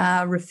if we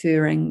are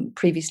referring,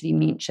 previously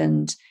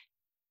mentioned,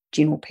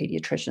 general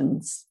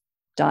paediatricians,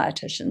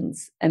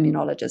 dietitians,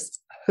 immunologists,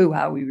 who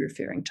are we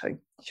referring to?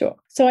 Sure.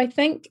 So I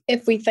think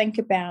if we think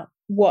about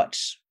what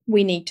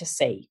we need to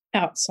see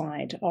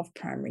outside of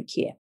primary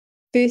care,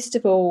 first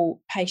of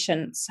all,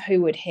 patients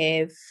who would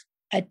have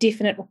a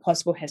definite or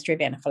possible history of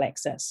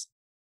anaphylaxis.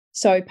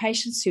 So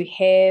patients who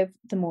have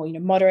the more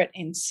moderate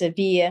and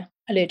severe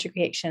allergic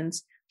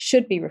reactions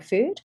should be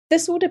referred.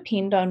 This will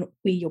depend on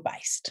where you're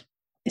based,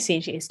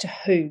 essentially, as to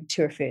who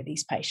to refer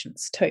these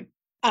patients to.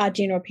 Our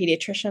general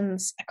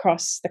paediatricians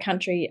across the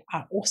country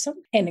are awesome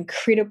and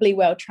incredibly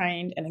well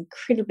trained and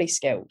incredibly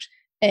skilled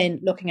in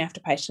looking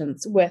after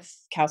patients with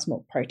cow's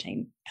milk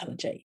protein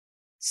allergy.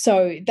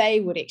 So they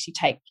would actually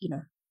take,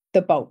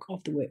 the bulk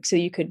of the work. So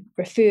you could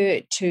refer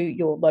to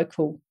your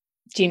local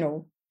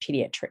general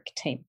pediatric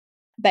team.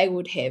 They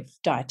would have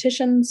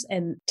dietitians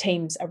and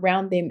teams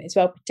around them as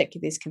well, particularly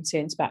if there's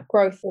concerns about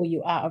growth, or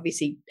you are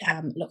obviously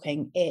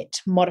looking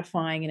at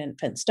modifying an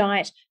infant's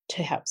diet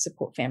to help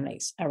support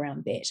families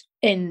around that.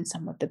 In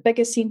some of the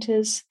bigger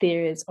centres,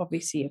 there is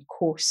obviously, of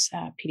course,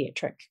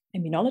 paediatric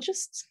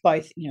immunologists,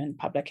 both in the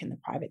public and the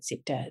private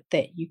sector,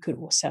 that you could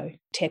also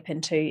tap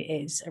into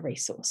as a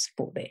resource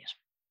for that.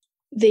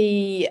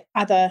 The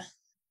other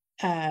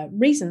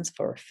reasons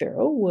for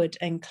referral would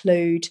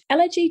include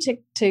allergy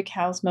to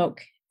cow's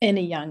milk in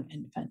a young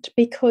infant,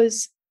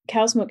 because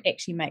cow's milk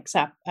actually makes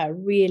up a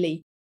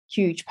really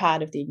huge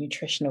part of their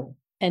nutritional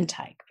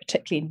intake,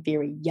 particularly in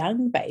very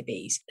young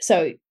babies.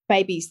 So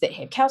babies that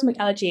have cow's milk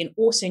allergy and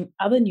also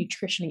other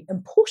nutritionally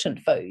important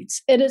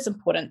foods, it is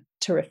important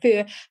to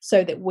refer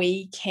so that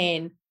we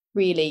can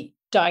really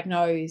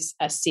diagnose,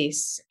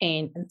 assess,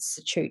 and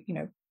institute,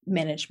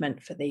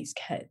 management for these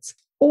kids.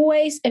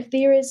 Always, if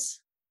there is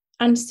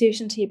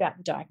uncertainty about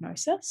the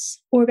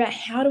diagnosis or about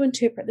how to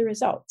interpret the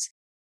results,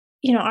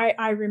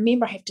 I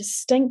remember I have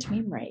distinct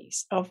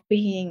memories of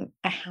being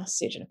a house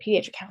surgeon, a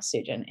pediatric house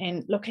surgeon,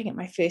 and looking at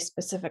my first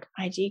specific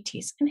IgE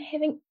test and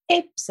having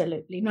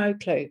absolutely no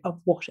clue of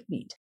what it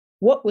meant.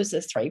 What was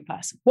this 3+?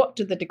 What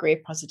did the degree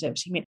of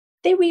positivity mean?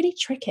 They're really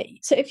tricky.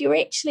 So if you're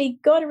actually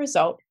got a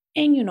result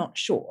and you're not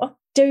sure,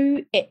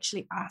 do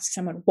actually ask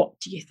someone, what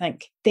do you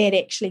think that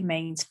actually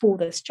means for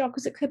this job?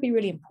 Because it could be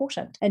really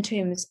important in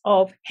terms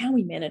of how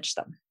we manage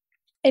them.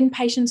 In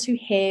patients who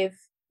have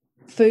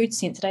food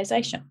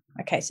sensitization.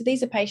 Okay, so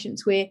these are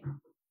patients where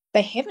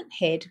they haven't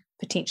had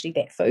potentially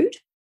that food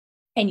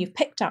and you've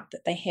picked up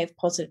that they have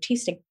positive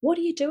testing. What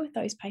do you do with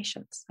those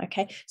patients?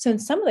 Okay, so in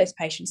some of those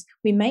patients,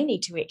 we may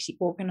need to actually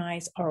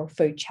organize oral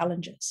food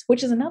challenges,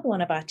 which is another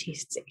one of our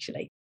tests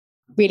actually.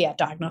 Really our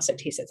diagnostic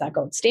test, it's our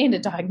gold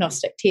standard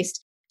diagnostic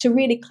test to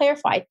really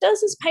clarify,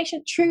 does this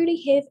patient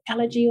truly have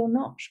allergy or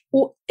not?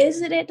 Or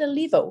is it at a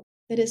level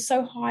that is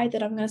so high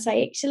that I'm going to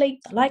say,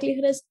 actually, the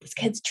likelihood is this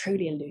kid's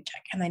truly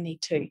allergic and they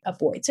need to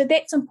avoid. So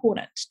that's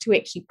important to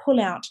actually pull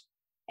out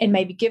and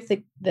maybe give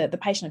the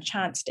patient a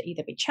chance to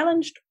either be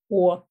challenged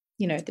or,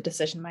 the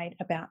decision made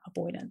about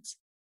avoidance.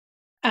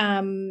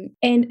 And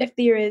if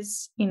there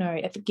is,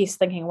 if a guest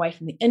thinking away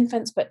from the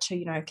infants, but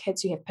to,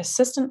 kids who have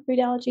persistent food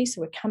allergies,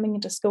 so we're coming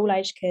into school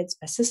age kids,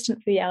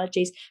 persistent food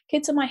allergies,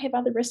 kids that might have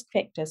other risk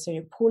factors, so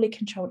poorly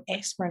controlled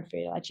aspirin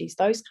food allergies,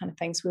 those kind of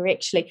things,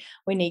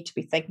 we need to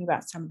be thinking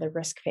about some of the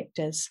risk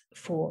factors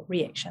for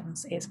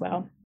reactions as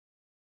well.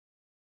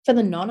 For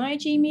the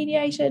non-IgE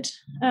mediated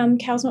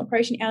cow's milk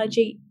protein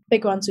allergy,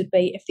 big ones would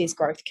be if there's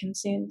growth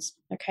concerns.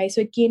 Okay,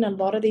 so again, a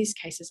lot of these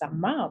cases are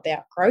mild. They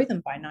outgrow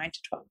them by 9 to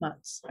 12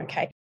 months.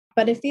 Okay,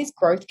 but if there's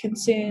growth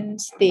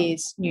concerns,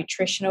 there's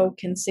nutritional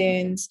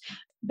concerns,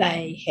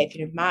 they have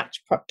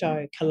marked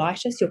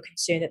proctocolitis, you're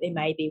concerned that there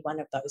may be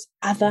one of those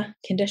other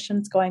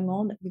conditions going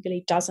on that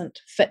really doesn't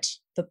fit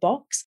the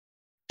box,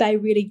 they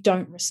really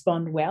don't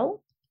respond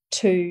well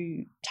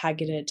to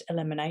targeted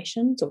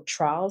eliminations or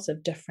trials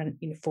of different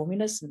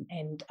formulas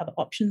and other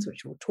options,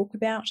 which we'll talk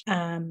about,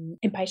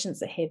 in patients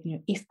that have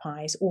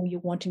FPIEs, or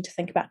you're wanting to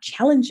think about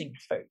challenging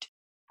food.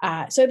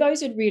 So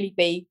those would really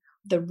be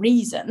the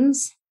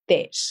reasons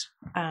that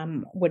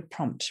would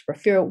prompt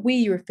referral. Where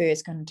you refer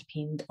is going to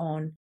depend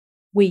on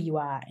where you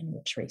are and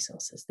which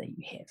resources that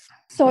you have.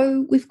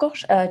 So we've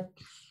got a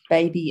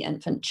baby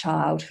infant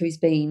child who's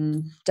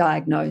been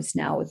diagnosed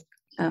now with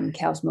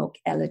cow's milk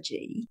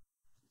allergy.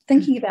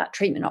 Thinking about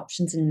treatment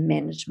options and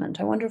management,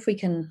 I wonder if we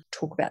can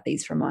talk about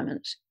these for a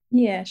moment.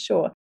 Yeah,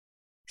 sure.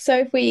 So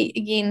if we,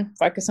 again,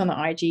 focus on the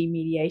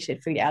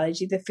IgE-mediated food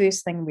allergy, the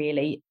first thing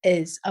really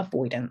is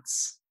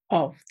avoidance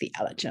of the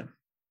allergen.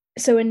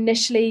 So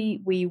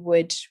initially, we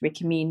would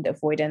recommend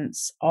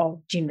avoidance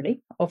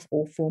generally of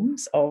all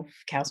forms of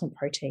cow's milk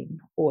protein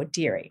or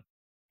dairy.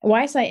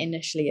 Why I say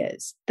initially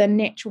is the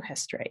natural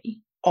history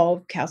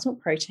of cow's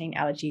milk protein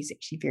allergy is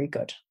actually very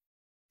good.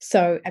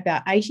 So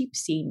about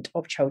 80%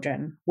 of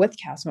children with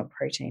cow's milk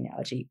protein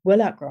allergy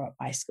will outgrow it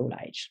by school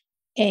age.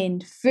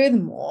 And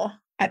furthermore,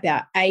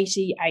 about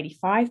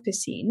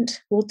 85%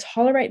 will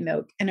tolerate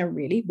milk in a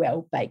really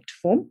well-baked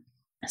form.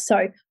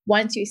 So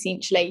once you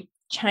essentially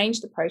change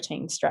the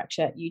protein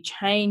structure, you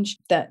change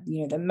the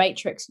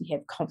matrix, you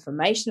have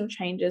conformational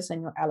changes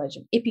in your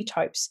allergen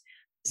epitopes,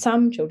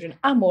 some children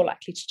are more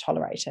likely to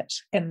tolerate it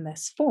in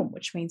this form,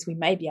 which means we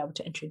may be able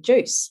to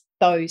introduce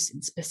those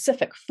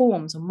specific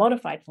forms or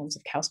modified forms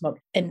of cow's milk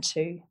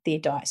into their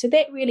diet. So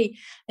that really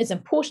is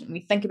important when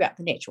we think about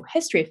the natural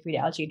history of food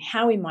allergy and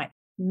how we might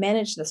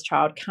manage this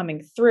child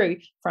coming through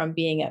from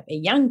being a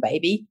young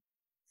baby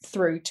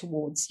through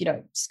towards,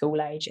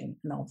 school age and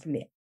on from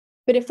there.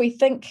 But if we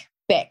think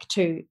back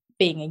to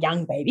being a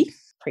young baby,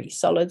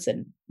 pre-solids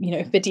and,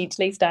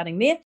 potentially starting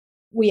there,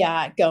 we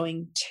are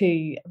going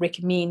to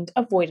recommend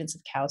avoidance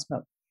of cow's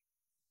milk.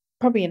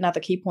 Probably another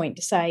key point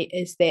to say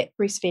is that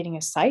breastfeeding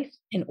is safe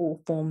in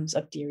all forms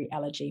of dairy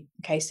allergy.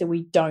 Okay, so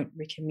we don't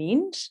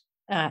recommend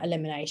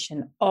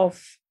elimination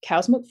of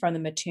cow's milk from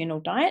the maternal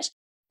diet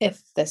if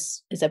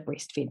this is a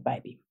breastfed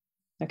baby,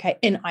 okay,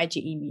 in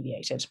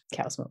IgE-mediated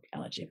cow's milk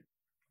allergy.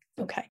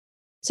 Okay,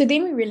 so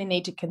then we really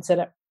need to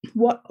consider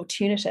what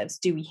alternatives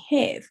do we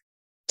have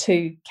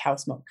to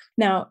cow's milk.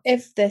 Now,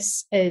 if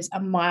this is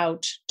a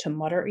mild to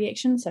moderate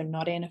reaction, so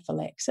not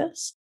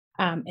anaphylaxis,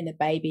 and the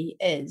baby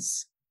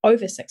is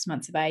over 6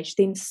 months of age,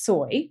 then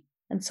soy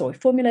and soy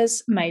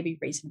formulas may be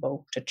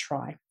reasonable to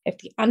try. If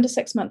they're under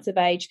 6 months of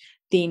age,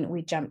 then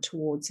we jump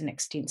towards an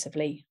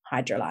extensively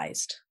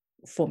hydrolyzed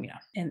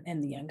formula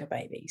in the younger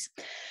babies.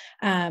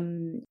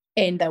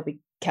 and they'll be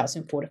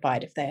calcium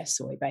fortified if they are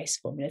soy-based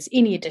formulas.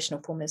 Any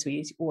additional formulas we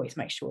use, always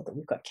make sure that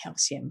we've got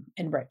calcium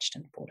enriched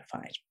and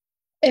fortified.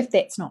 If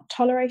that's not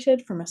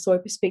tolerated from a soy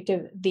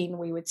perspective, then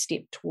we would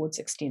step towards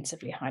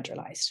extensively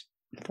hydrolyzed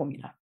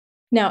formula.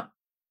 Now,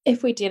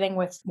 if we're dealing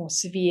with more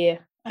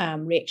severe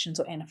reactions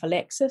or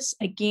anaphylaxis,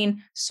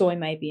 again, soy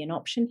may be an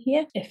option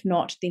here. If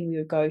not, then we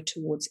would go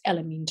towards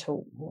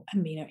elemental or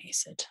amino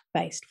acid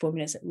based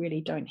formulas that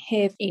really don't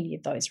have any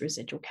of those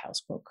residual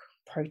cow's milk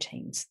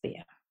proteins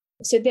there.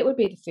 So that would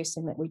be the first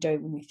thing that we do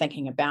when we're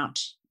thinking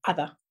about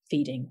other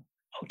feeding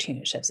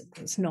alternatives.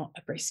 It's not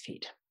a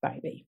breastfed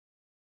baby.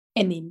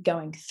 And then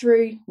going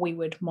through, we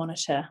would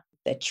monitor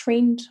the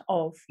trend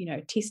of,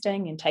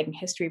 testing and taking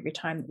history every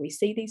time that we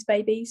see these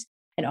babies.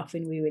 And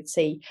often we would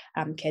see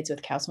kids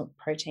with cow's milk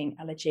protein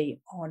allergy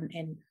on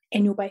an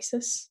annual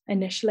basis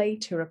initially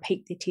to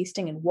repeat their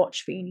testing and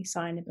watch for any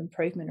sign of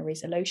improvement or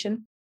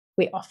resolution.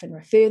 We often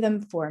refer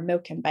them for a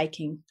milk and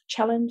baking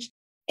challenge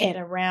at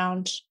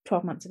around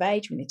 12 months of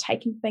age when they're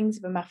taking things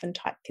of a muffin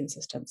type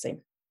consistency.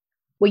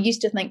 We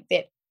used to think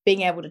that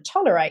being able to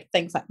tolerate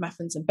things like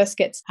muffins and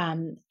biscuits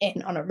and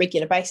on a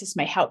regular basis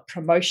may help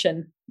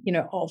promotion,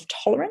 of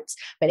tolerance,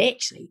 but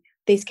actually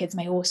these kids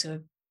may also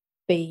have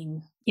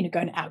been,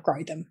 going to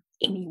outgrow them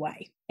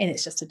anyway, and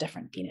it's just a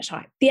different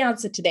phenotype. The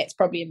answer to that's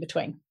probably in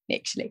between,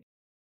 actually.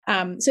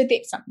 So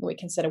that's something we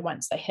consider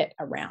once they hit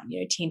around,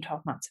 10,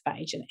 12 months of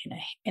age and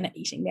are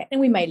eating that.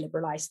 And we may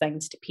liberalise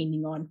things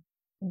depending on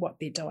what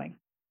they're doing.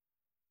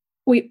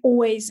 We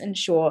always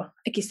ensure,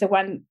 I guess the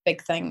one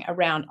big thing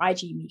around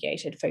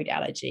IG-mediated food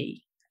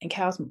allergy and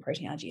cow's milk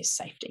protein allergy is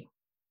safety.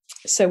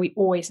 So we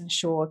always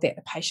ensure that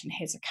the patient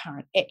has a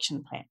current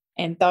action plan,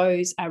 and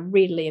those are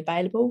readily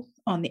available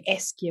on the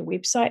ASCIA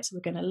website. So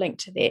we're going to link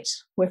to that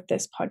with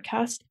this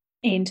podcast.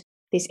 And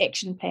there's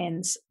action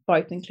plans,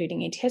 both including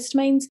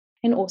antihistamines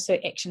and also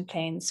action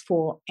plans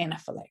for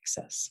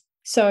anaphylaxis.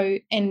 So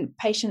in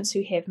patients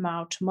who have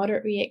mild to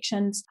moderate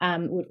reactions,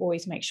 we'd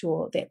always make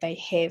sure that they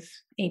have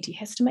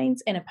antihistamines,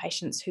 and in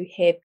patients who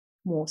have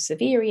more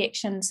severe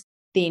reactions,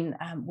 then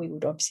we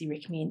would obviously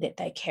recommend that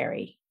they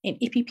carry an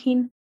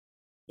EpiPen.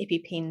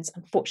 EpiPens,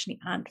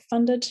 unfortunately, aren't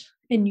funded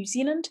in New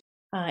Zealand,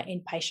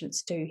 and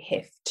patients do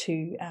have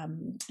to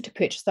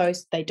purchase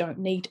those. They don't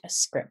need a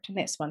script, and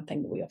that's one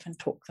thing that we often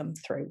talk them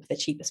through, with the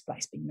cheapest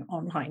place being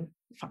online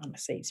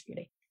pharmacies,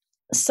 really.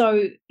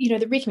 So,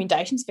 the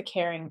recommendations for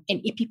carrying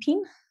an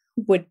EpiPen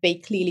would be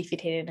clearly if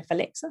you'd had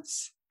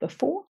anaphylaxis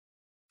before.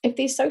 If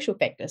there's social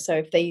factors, so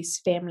if these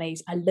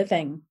families are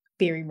living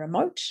very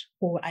remote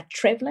or are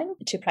travelling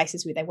to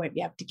places where they won't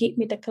be able to get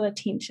medical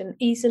attention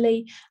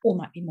easily or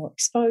might be more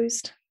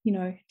exposed,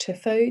 to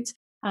foods.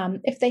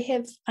 If they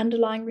have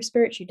underlying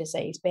respiratory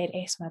disease, bad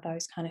asthma,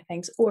 those kind of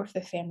things, or if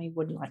the family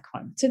would like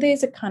home. So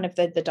there's a kind of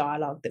the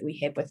dialogue that we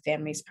have with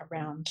families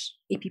around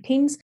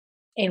EpiPens,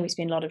 and we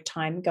spend a lot of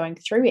time going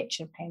through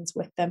action plans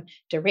with them,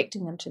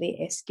 directing them to the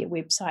ASCIA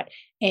website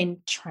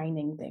and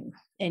training them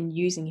and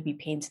using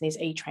EpiPens. And there's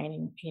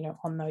e-training,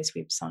 on those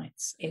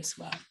websites as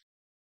well.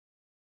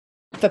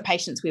 For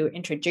patients, we were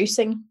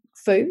introducing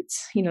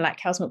foods, like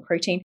cow's milk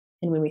protein.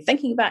 And when we're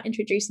thinking about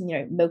introducing,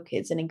 milk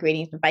as an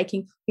ingredient in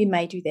baking, we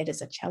may do that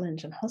as a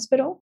challenge in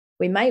hospital.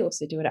 We may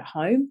also do it at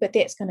home, but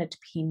that's going to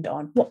depend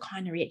on what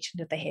kind of reaction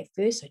did they have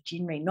first. So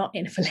generally not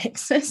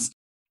anaphylaxis.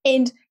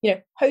 And,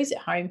 who's at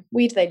home?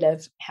 Where do they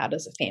live? How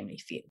does the family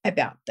feel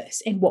about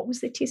this? And what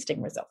was the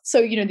testing result?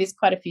 So, there's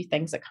quite a few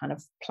things that kind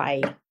of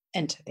play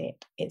into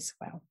that as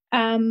well.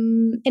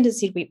 And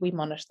as I said, we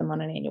monitor them on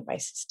an annual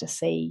basis to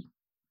see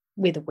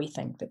whether we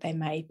think that they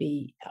may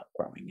be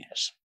outgrowing it.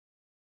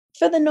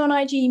 For the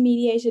non-IG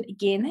mediated,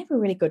 again, they have a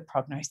really good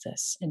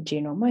prognosis in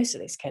general. Most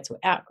of these kids will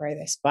outgrow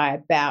this by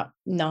about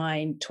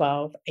 9,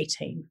 12,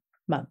 18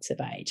 months of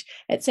age.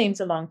 It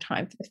seems a long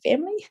time for the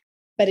family,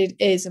 but it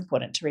is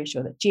important to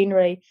reassure that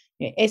generally,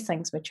 as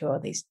things mature,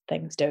 these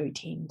things do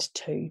tend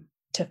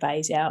to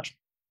phase out.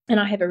 And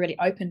I have a really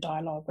open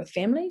dialogue with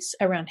families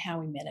around how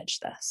we manage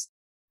this,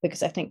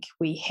 because I think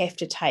we have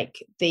to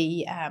take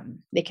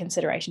their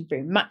consideration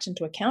very much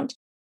into account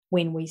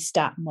when we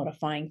start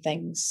modifying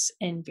things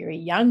in very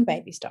young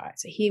babies'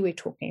 diets. So here we're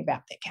talking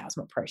about that cow's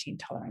milk protein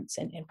tolerance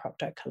and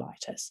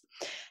proctocolitis.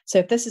 So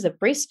if this is a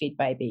breastfed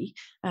baby,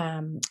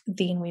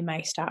 then we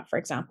may start, for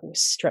example, with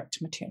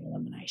strict maternal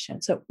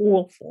elimination. So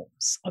all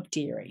forms of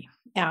dairy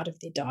out of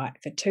their diet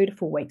for 2 to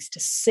 4 weeks to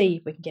see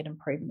if we can get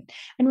improvement.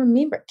 And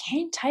remember, it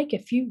can take a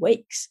few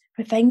weeks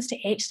for things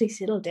to actually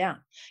settle down.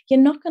 You're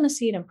not going to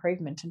see an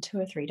improvement in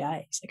 2 or 3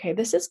 days. Okay,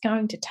 this is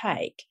going to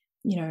take,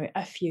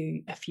 a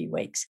few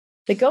weeks.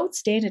 The gold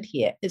standard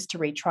here is to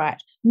retry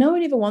it. No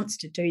one ever wants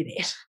to do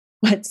that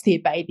once their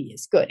baby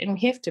is good, and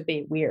we have to be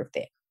aware of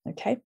that,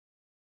 okay?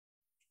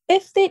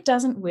 If that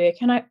doesn't work,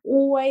 and I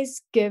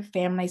always give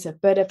families a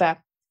bit of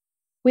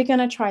we're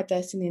going to try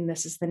this, and then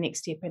this is the next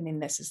step, and then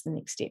this is the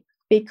next step,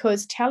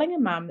 because telling a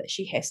mum that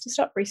she has to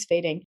stop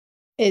breastfeeding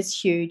is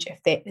huge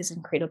if that is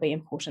incredibly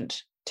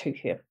important to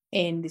her.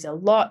 And there's a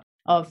lot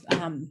of,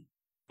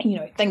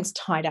 things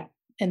tied up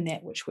in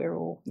that, which we're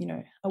all,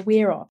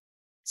 aware of.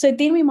 So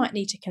then we might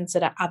need to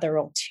consider other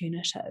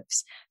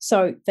alternatives.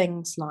 So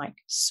things like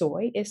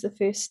soy is the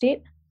first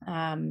step.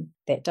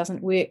 That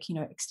doesn't work,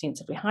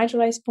 extensively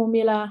hydrolyzed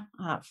formula,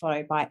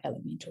 followed by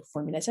elemental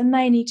formulas, and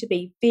they need to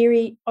be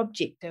very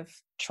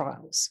objective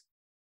trials.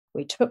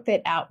 We took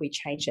that out, we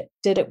changed it.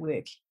 Did it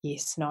work?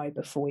 Yes, no,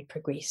 before we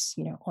progress,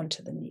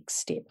 onto the next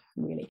step,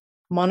 really.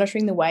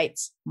 Monitoring the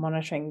weights,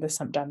 monitoring the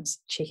symptoms,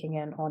 checking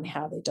in on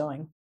how they're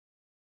doing.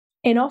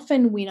 And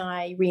often when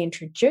I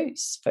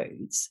reintroduce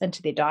foods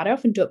into their diet, I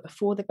often do it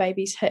before the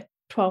babies hit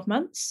 12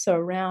 months, so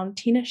around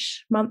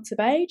 10-ish months of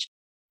age.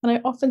 And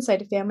I often say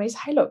to families,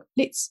 hey, look,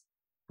 let's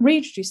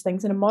reintroduce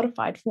things in a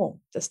modified form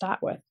to start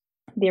with.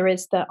 There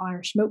is the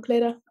Irish milk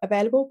letter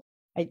available.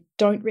 I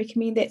don't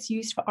recommend that's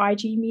used for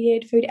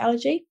IG-mediated food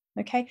allergy,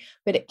 okay?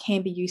 But it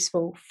can be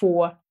useful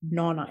for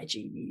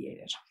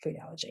non-IG-mediated food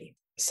allergy.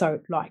 So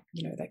like,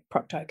 the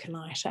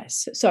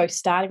proctocolitis. So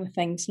starting with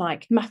things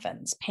like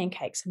muffins,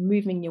 pancakes, and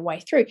moving your way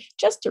through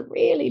just to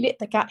really let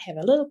the gut have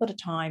a little bit of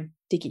time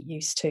to get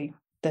used to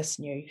this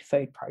new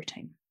food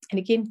protein. And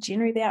again,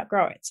 generally they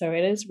outgrow it. So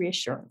it is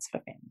reassurance for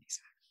families.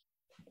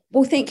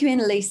 Well, thank you,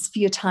 Annaliesse, for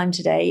your time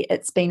today.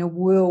 It's been a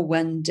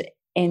whirlwind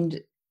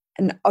and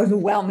an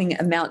overwhelming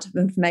amount of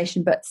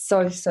information, but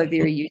so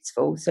very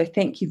useful. So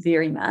thank you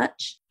very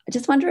much. I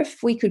just wonder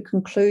if we could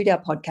conclude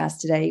our podcast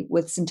today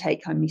with some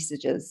take-home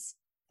messages.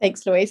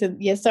 Thanks, Louise.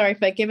 And sorry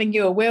for giving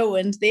you a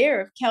whirlwind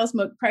there of cow's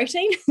milk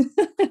protein.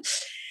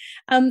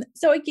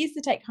 So I guess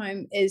the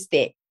take-home is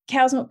that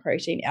cow's milk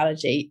protein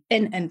allergy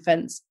in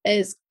infants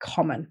is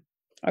common,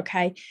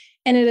 okay?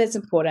 And it is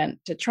important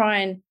to try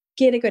and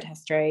get a good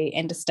history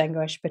and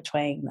distinguish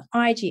between the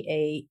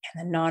IgE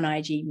and the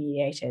non-IgE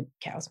mediated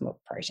cow's milk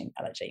protein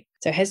allergy.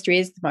 So history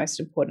is the most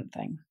important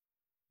thing.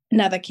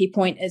 Another key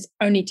point is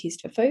only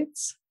test for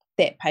foods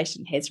that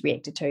patient has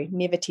reacted to.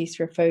 Never test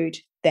for food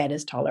that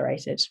is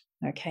tolerated,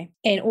 okay?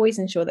 And always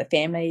ensure that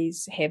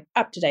families have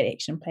up-to-date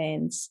action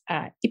plans,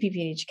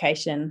 EpiPen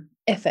education,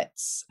 if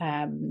it's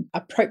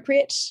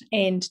appropriate,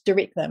 and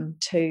direct them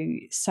to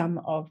some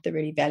of the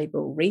really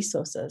valuable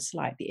resources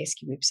like the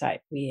ESCI website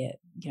where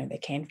they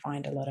can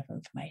find a lot of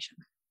information.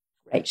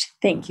 Great.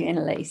 Thank you,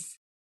 Annaliesse.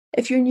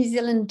 If you're a New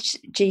Zealand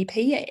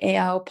GP,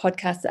 our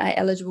podcasts are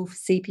eligible for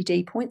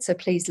CPD points, so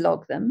please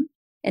log them.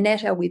 And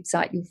at our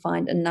website, you'll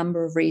find a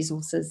number of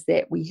resources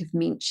that we have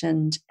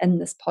mentioned in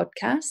this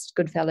podcast,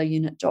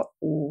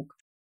 goodfellowunit.org.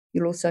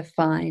 You'll also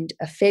find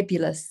a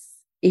fabulous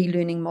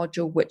e-learning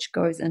module which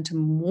goes into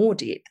more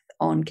depth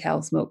on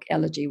cow's milk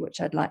allergy, which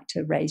I'd like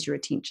to raise your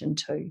attention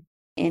to.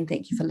 And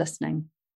thank you for listening.